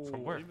 Meds.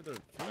 From where? Inventory.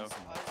 I got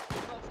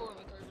 4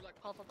 inventory with like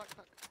half a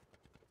backpack.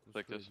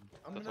 Like this.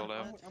 I'm That's all I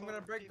have.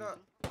 gonna break that.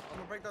 I'm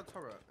gonna break that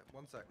turret.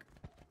 1 sec.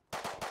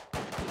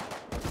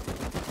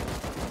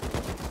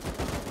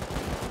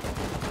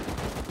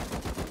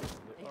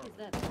 He's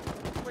dead.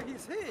 Wait,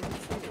 he's here.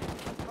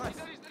 Nice.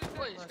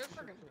 Boys, go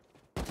for him.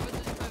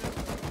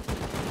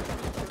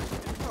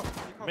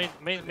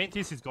 Main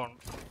TC is gone.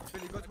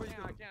 Billy, go to where you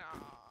I go. can't.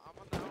 I'm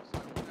on the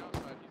outside.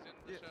 He's in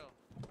the shell.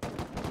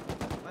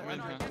 I'm in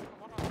here.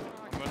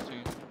 I'm resting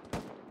you.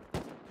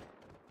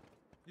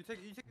 You take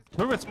his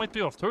Turrets might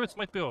be off. You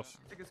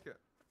take his kit.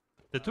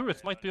 The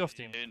turrets might be off,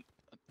 team.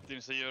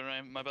 Didn't see your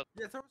name, my bad.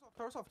 Yeah, throw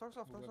us off.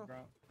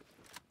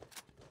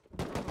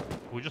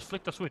 We just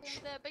flicked a switch.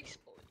 They're base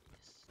boys.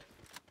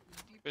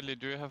 Billy,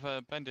 do you have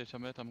a bandage or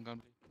med? I'm gonna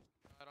bleed.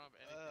 I don't have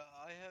anything.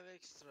 I have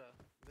extra.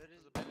 Where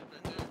is the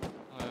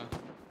Oh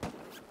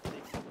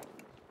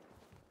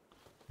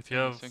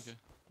yeah. Thank you.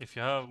 If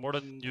you have more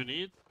than you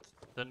need,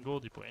 then go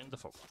deploy in the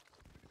fog.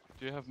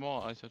 Do you have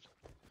more, I said?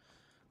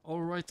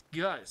 Alright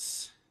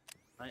guys,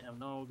 I am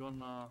now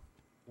gonna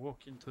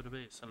walk into the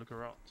base and look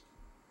around.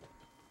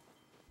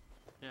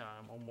 Yeah,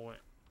 I'm on my way.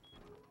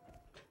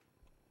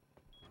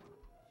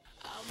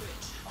 I'm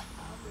rich.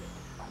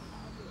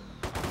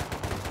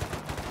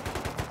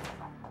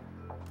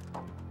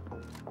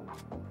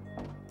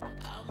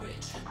 I'm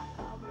rich.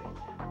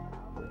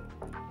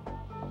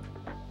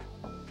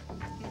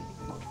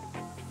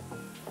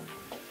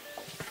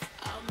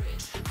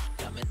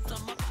 Diamonds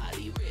on my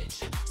body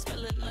rich.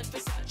 Smelling like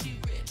Versace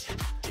rich.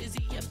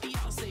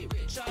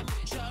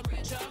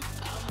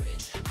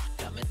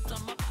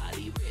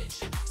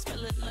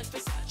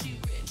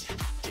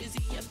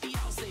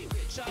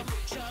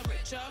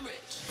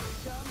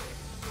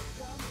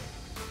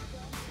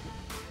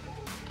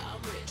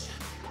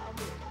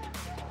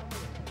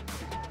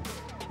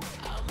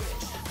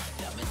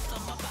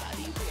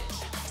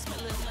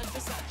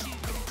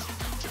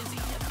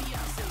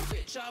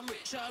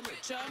 rich, I'm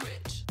rich, I'm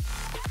rich.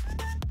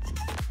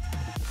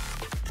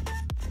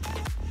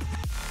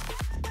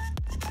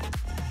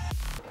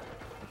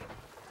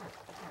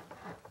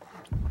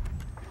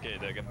 Okay,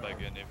 they get back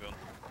in if you want.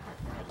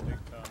 I'll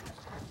take turns.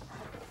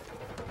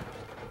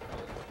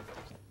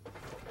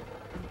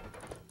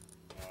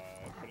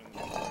 Put in the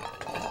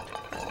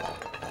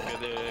Okay,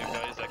 the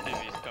guy is active,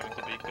 he's coming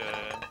to peek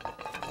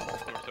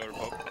towards our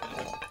pub.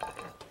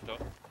 So.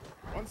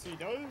 Once he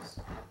does,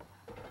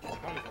 he's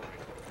coming for me.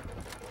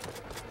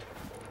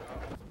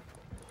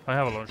 I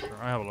have a launcher.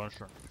 I have a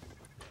launcher.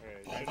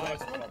 Alright,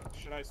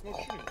 should I smoke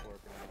shooting for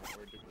it now?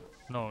 Or do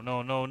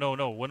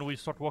No. When we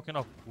start walking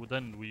up,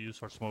 then we use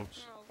our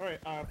smokes.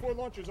 Alright, 4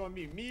 launchers on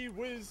me. Me,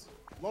 Wiz,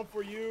 Love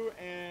for You,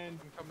 and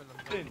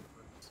Finn.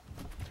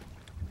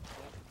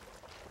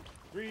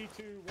 3,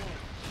 2, 1.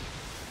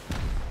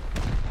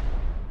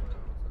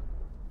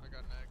 I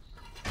got next.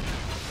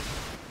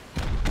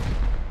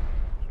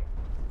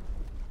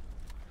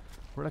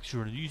 Relax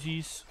your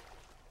Uzis.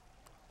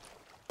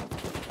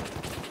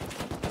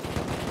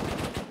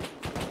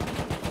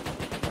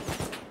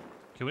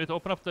 Okay, we need to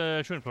open up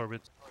the shooting floor a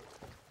bit.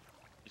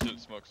 You should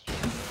smoke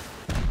straight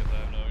because I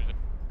have no idea.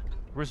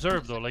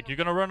 Reserve though, like you're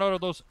gonna run out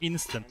of those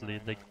instantly.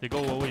 Like they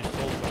go away so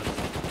fast.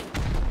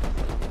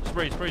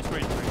 Spray.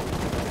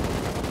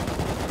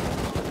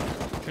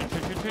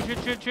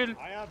 Chill.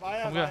 I have.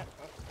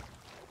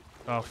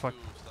 Oh fuck.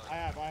 I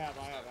have.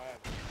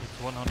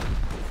 It's 100.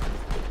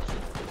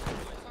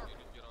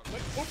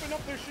 Let's open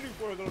up their shooting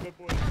floor a little bit,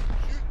 boys.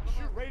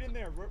 Shoot right in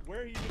there,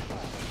 where he just shot.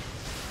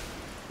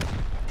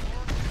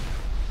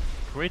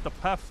 Create a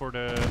path for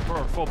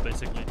our fob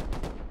basically.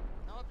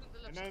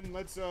 And then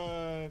let's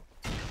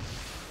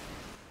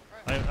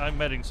I'm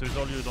medding, so it's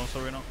all you, don't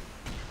sorry now.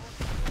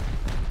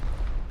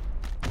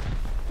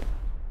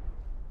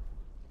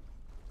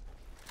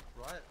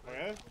 Right.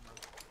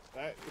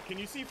 Okay. Can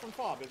you see from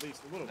fob at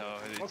least a little No,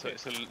 bit? it's Okay.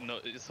 it's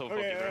so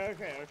foggy, bro.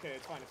 Okay,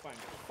 it's fine.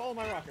 Follow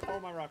my rocket.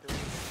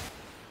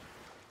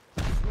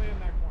 Slam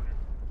that corner.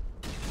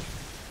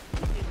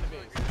 In the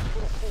base.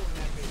 Put a hole in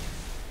that base.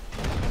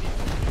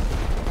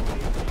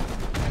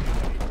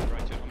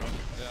 Right, check him out.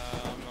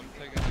 Yeah, I'm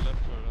taking the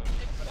left for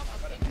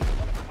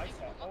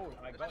Oh,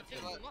 I got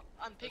him.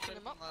 I'm picking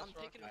him up.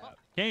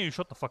 Can you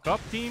shut the fuck up,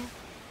 team?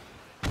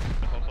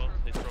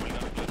 He's throwing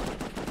out.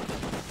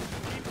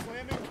 Keep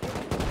slamming.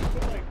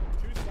 Put like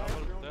 2 side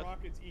drone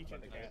rockets each in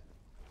the cat.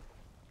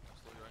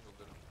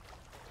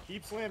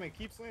 Keep slamming,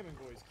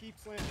 boys. Keep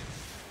slamming.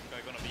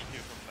 Guy gonna beat you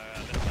from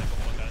left side.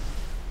 Come on, guys.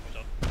 Watch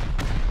out.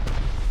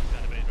 He's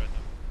on the base right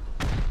now.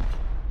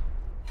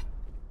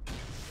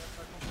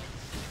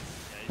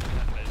 Yeah, he's on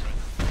the base right now.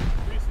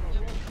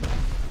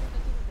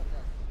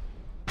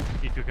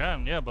 If you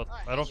can, yeah, but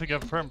I don't think you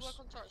have perms.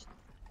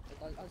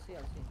 I'll see.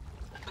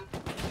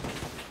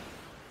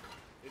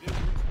 It is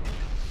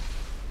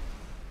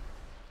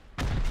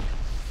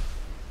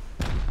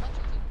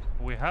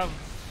We have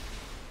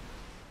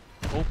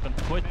opened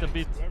quite a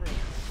bit.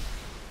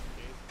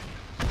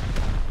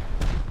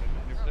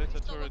 You place a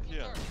turret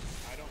here.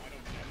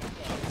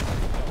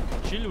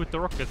 Chill with the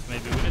rockets,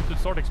 maybe. We need to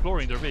start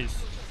exploring their base.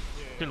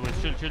 Chill. Load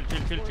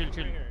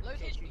HP.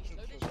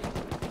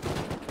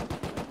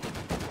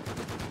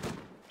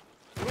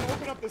 We're gonna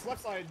open up this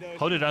left side.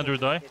 How did Andrew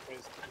die?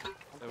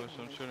 There was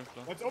some shooting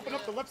floor. Let's open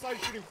up the left side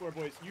shooting floor,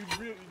 boys. You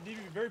need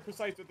to be very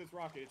precise with this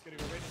rocket. It's gonna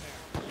go right in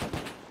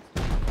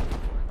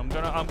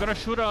there. I'm gonna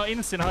shoot an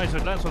instant high so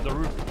it lands on the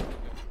roof.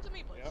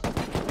 Yep.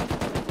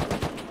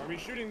 Are we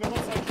shooting the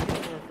left side shooting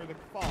floor for the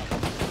fog?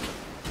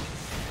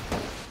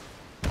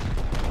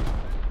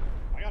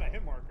 I got a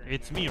hit marker.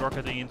 It's me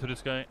rocketing into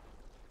this guy,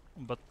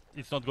 but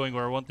it's not going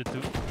where I want it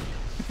to.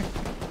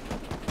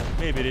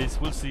 Maybe it is,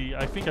 we'll see.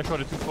 I think I shot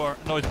it too far.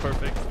 No, it's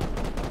perfect.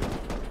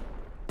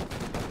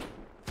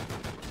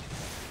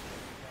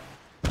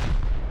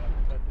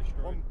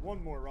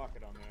 One more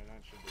rocket on there, and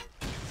that should do it.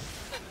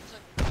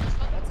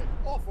 That's an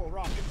awful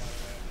rocket, by the way.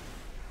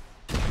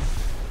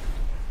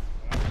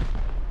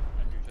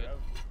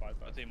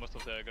 I think most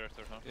of the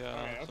aggressors, huh?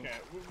 Yeah. Okay.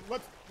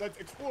 Let's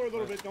explore a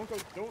little bit. Don't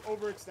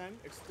overextend.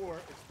 Explore.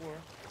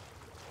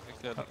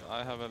 Exactly.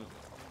 I have a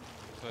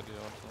study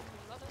also.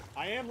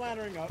 I am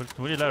laddering up.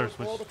 We need ladders,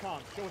 Show us all the please.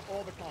 comms. Show us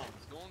all the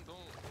comms. Don't.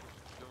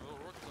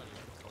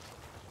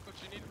 What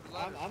you need for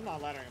I'm not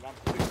laddering up.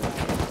 I'm putting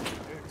ladders.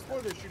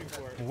 Explore their shooting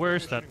floor.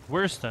 Where's that?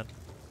 Where's that?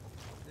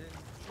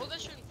 Oh, they're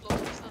shooting floor.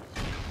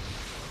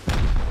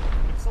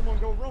 Can someone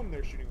go roam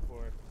their shooting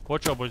floor?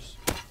 Watch out, boys.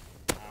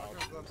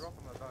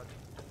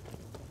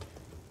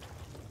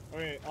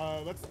 Okay,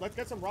 let's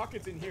get some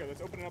rockets in here.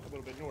 Let's open it up a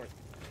little bit north.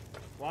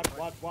 Watch. Do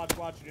not go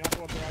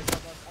up there.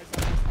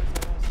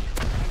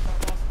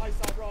 I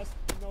saw Rust.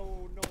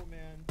 No,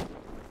 man.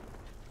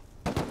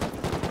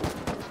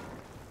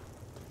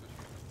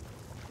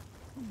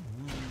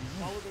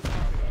 Follow this rocket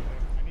out there.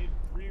 I need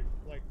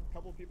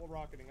couple people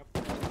rocketing up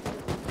there.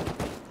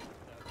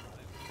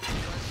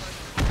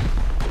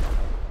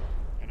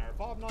 And our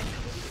fob not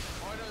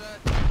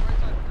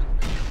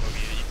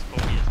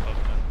Foggy as fuck,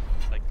 man.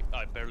 Like,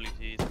 I barely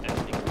see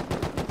anything.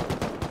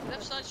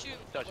 Left side shooting.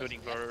 Start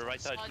shooting from or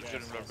right side. Yes,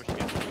 Children are yes, pushing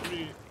it.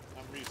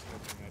 I'm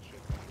re-smoking that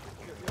shit.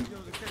 Yo,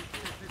 the cage,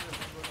 take that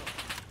thing going up.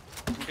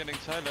 I'm getting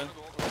silent.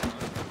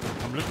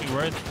 I'm looking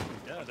right.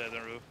 One dead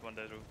on roof, one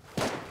dead roof.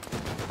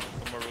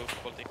 One more roof,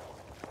 bolting.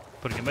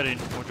 Putting a med in.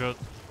 Watch out.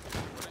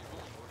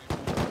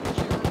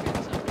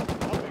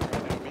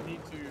 We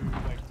need to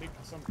like take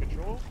some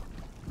control.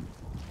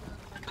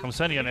 I'm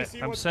sending an We need to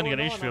see I'm what's sending an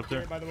going on HV up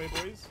there. By the way,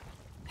 boys.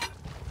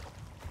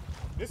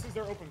 This is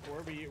their open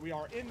core. We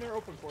are in their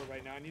open core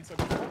right now. I need some.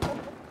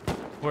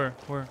 Where?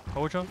 Where?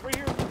 Oh, watch out. Right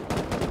here. He's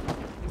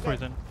Where dead.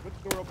 then? With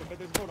the door open, but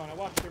there's a code on. I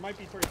watch. There might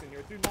be turrets in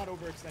here. Do not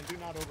overextend. Do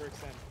not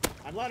overextend.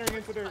 I'm laddering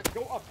into their.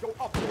 Go up. Go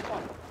up. Go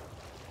up.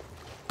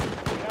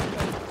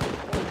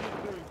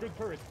 There are good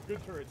turrets.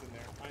 Good turrets in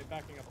there. I'm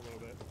backing up a little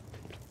bit.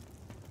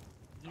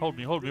 Hold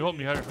me, hold me, hold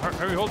me.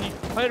 Harry, hold me.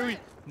 Harry!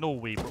 No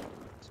way, bro.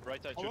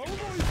 Right side, Hello, shooting.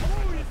 boys.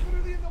 Hello. He's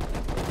literally in the.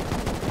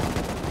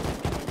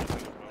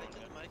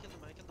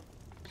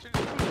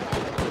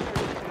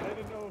 I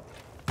didn't know.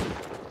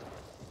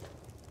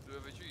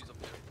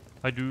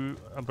 I do,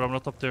 but I'm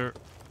not up there.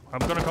 I'm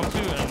gonna come to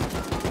you and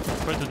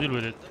try to deal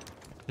with it.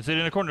 Is it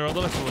in a corner on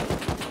the left side?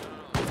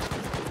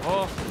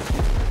 Oh!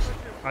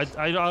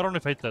 I don't know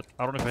if I hit that.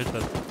 I don't know if I hit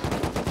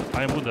that.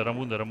 I am wounded, I'm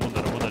wounded, I'm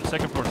wounded, I'm wounded.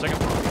 Second floor, second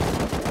floor.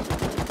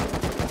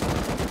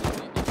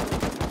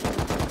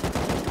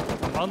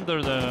 I'm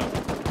under the...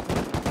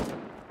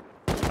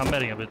 I'm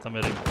medding a bit, I'm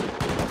medding.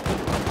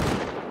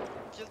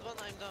 Killed one,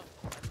 I'm down.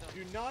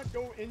 Do not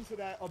go into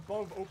that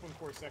above open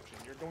core section.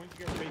 You're going to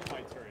get raped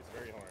by turrets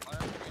very hard.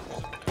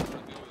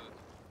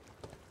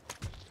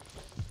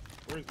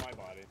 Where's my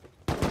body?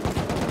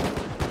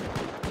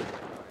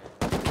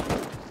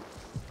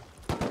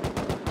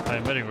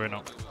 I'm medding right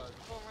now.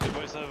 You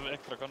boys have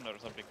extra gun or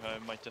something? I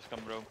might just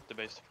come roam the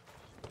base.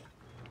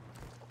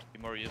 Be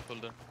more useful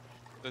then.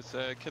 There's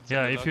kids.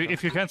 Yeah,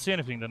 if you can't see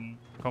anything, then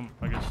come,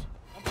 I guess.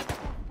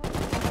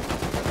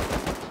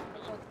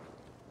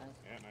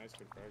 Yeah, nice,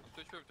 good frag.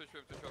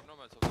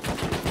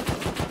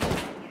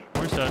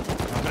 Where's that?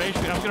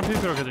 I'm gonna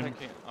pick rocket him.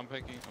 I'm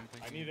picking.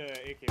 I need a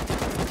AK.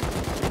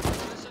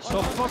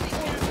 So fuck.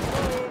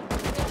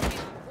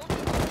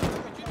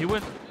 He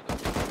went.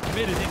 He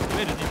made it in. He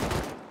made it in.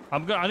 I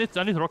need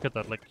to rocket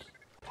that. Like,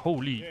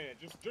 holy. Yeah,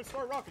 just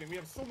start rocketing. We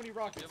have so many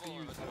rockets to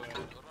use.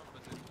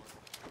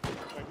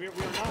 Like we are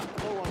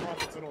not low on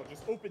rockets at all.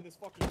 Just open this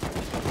fucking.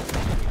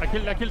 I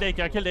killed AK.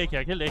 I killed AK.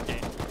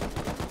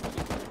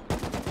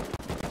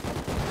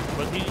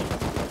 But he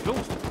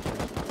closed.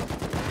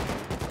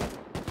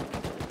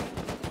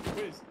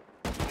 Please.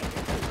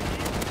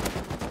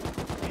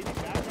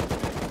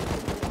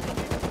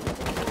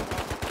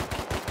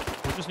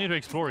 We just need to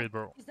explore it,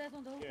 bro. He's dead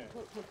on the open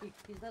core, quick.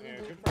 He's dead on the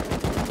Good open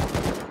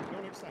frag.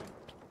 Don't extend.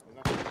 There's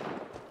nothing.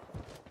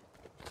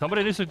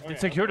 Somebody needs to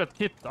secure that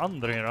kit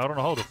under here. I don't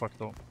know how the fuck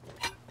though.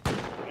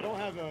 I don't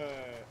have a. I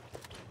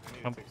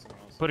need I'm to take someone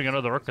else. putting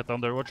another rocket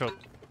down there. Watch out.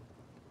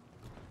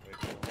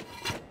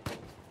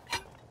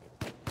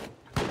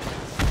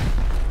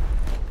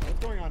 What's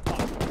going on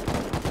top?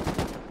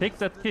 Take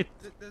that kit.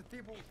 There's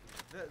people.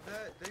 They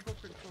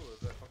got control of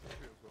that fucking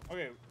shit as well.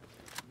 Okay,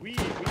 we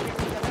can get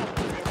that out.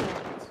 We have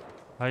rockets.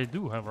 I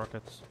do have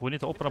rockets. We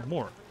need to open up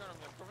more.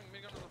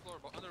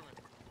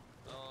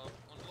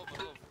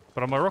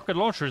 But my rocket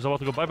launcher is about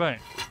to go bye-bye.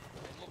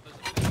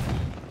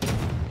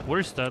 Where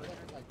is that?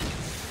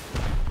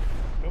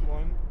 Good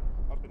one.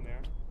 Up in there.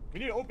 We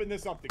need to open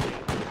this up to get.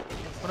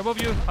 One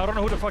above you. I don't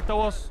know who the fuck that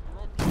was.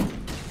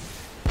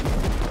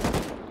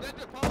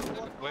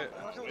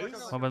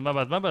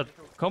 My bad.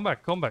 Come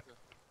back. Billy,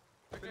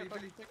 I'm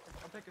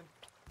taking.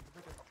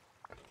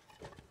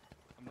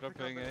 I'm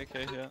dropping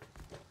AK here.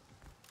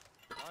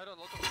 I had a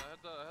lot of them. I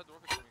had the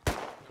rocket coming. You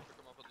have to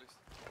come up at least.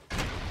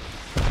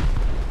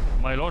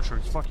 My launcher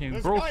is fucking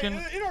There's broken. a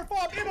guy in our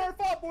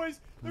fob, boys!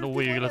 There's No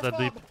way people you in let our that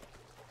deep. fob.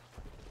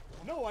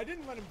 No, I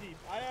didn't let him deep.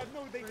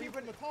 No, they came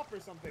from the top or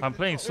something. I'm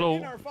playing They're slow.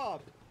 in our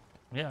fob.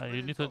 Yeah,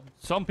 you need to.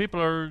 Some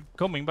people are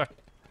coming back.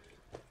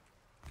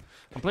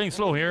 I'm playing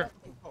slow here.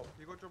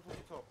 You got jump off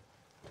the top.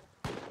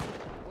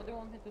 What do you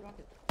want me to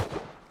rocket?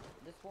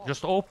 This wall.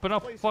 Just open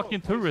up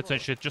fucking turrets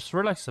and shit. Just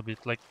relax a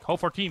bit. Like,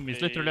 half our team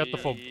is literally at the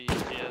fob. He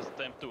has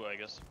time too, I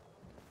guess.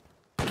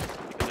 Right.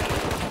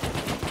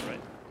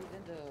 He's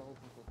in the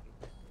open core.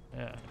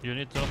 Yeah, you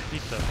need to not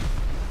beat that.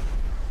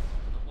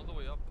 I'm all the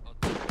way up.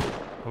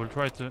 I will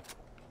try to.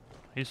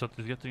 He's what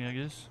he's getting, I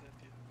guess.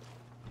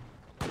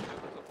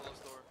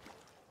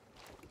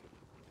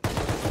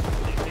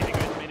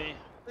 Mini.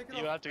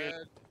 You have to get.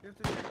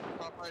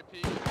 Top right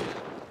peak.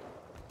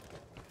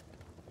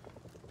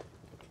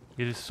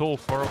 It is so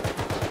far up.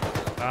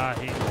 Ah,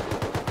 he.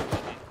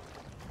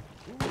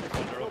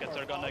 The rockets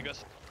are gone, I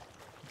guess.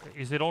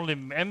 Is it only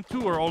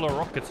M2 or all our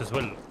rockets as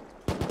well?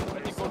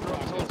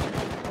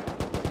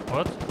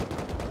 What?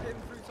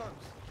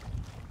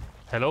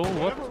 Hello? What?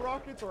 Whatever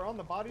rockets are on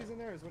the bodies in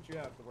there is what you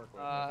have to work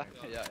with.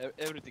 Yeah,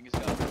 everything is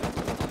gone.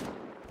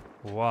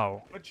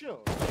 Wow. But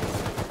chill.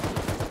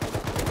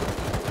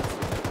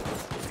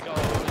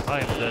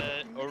 I'm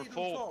dead.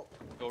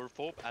 Our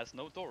fob has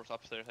no doors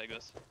upstairs, I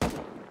guess.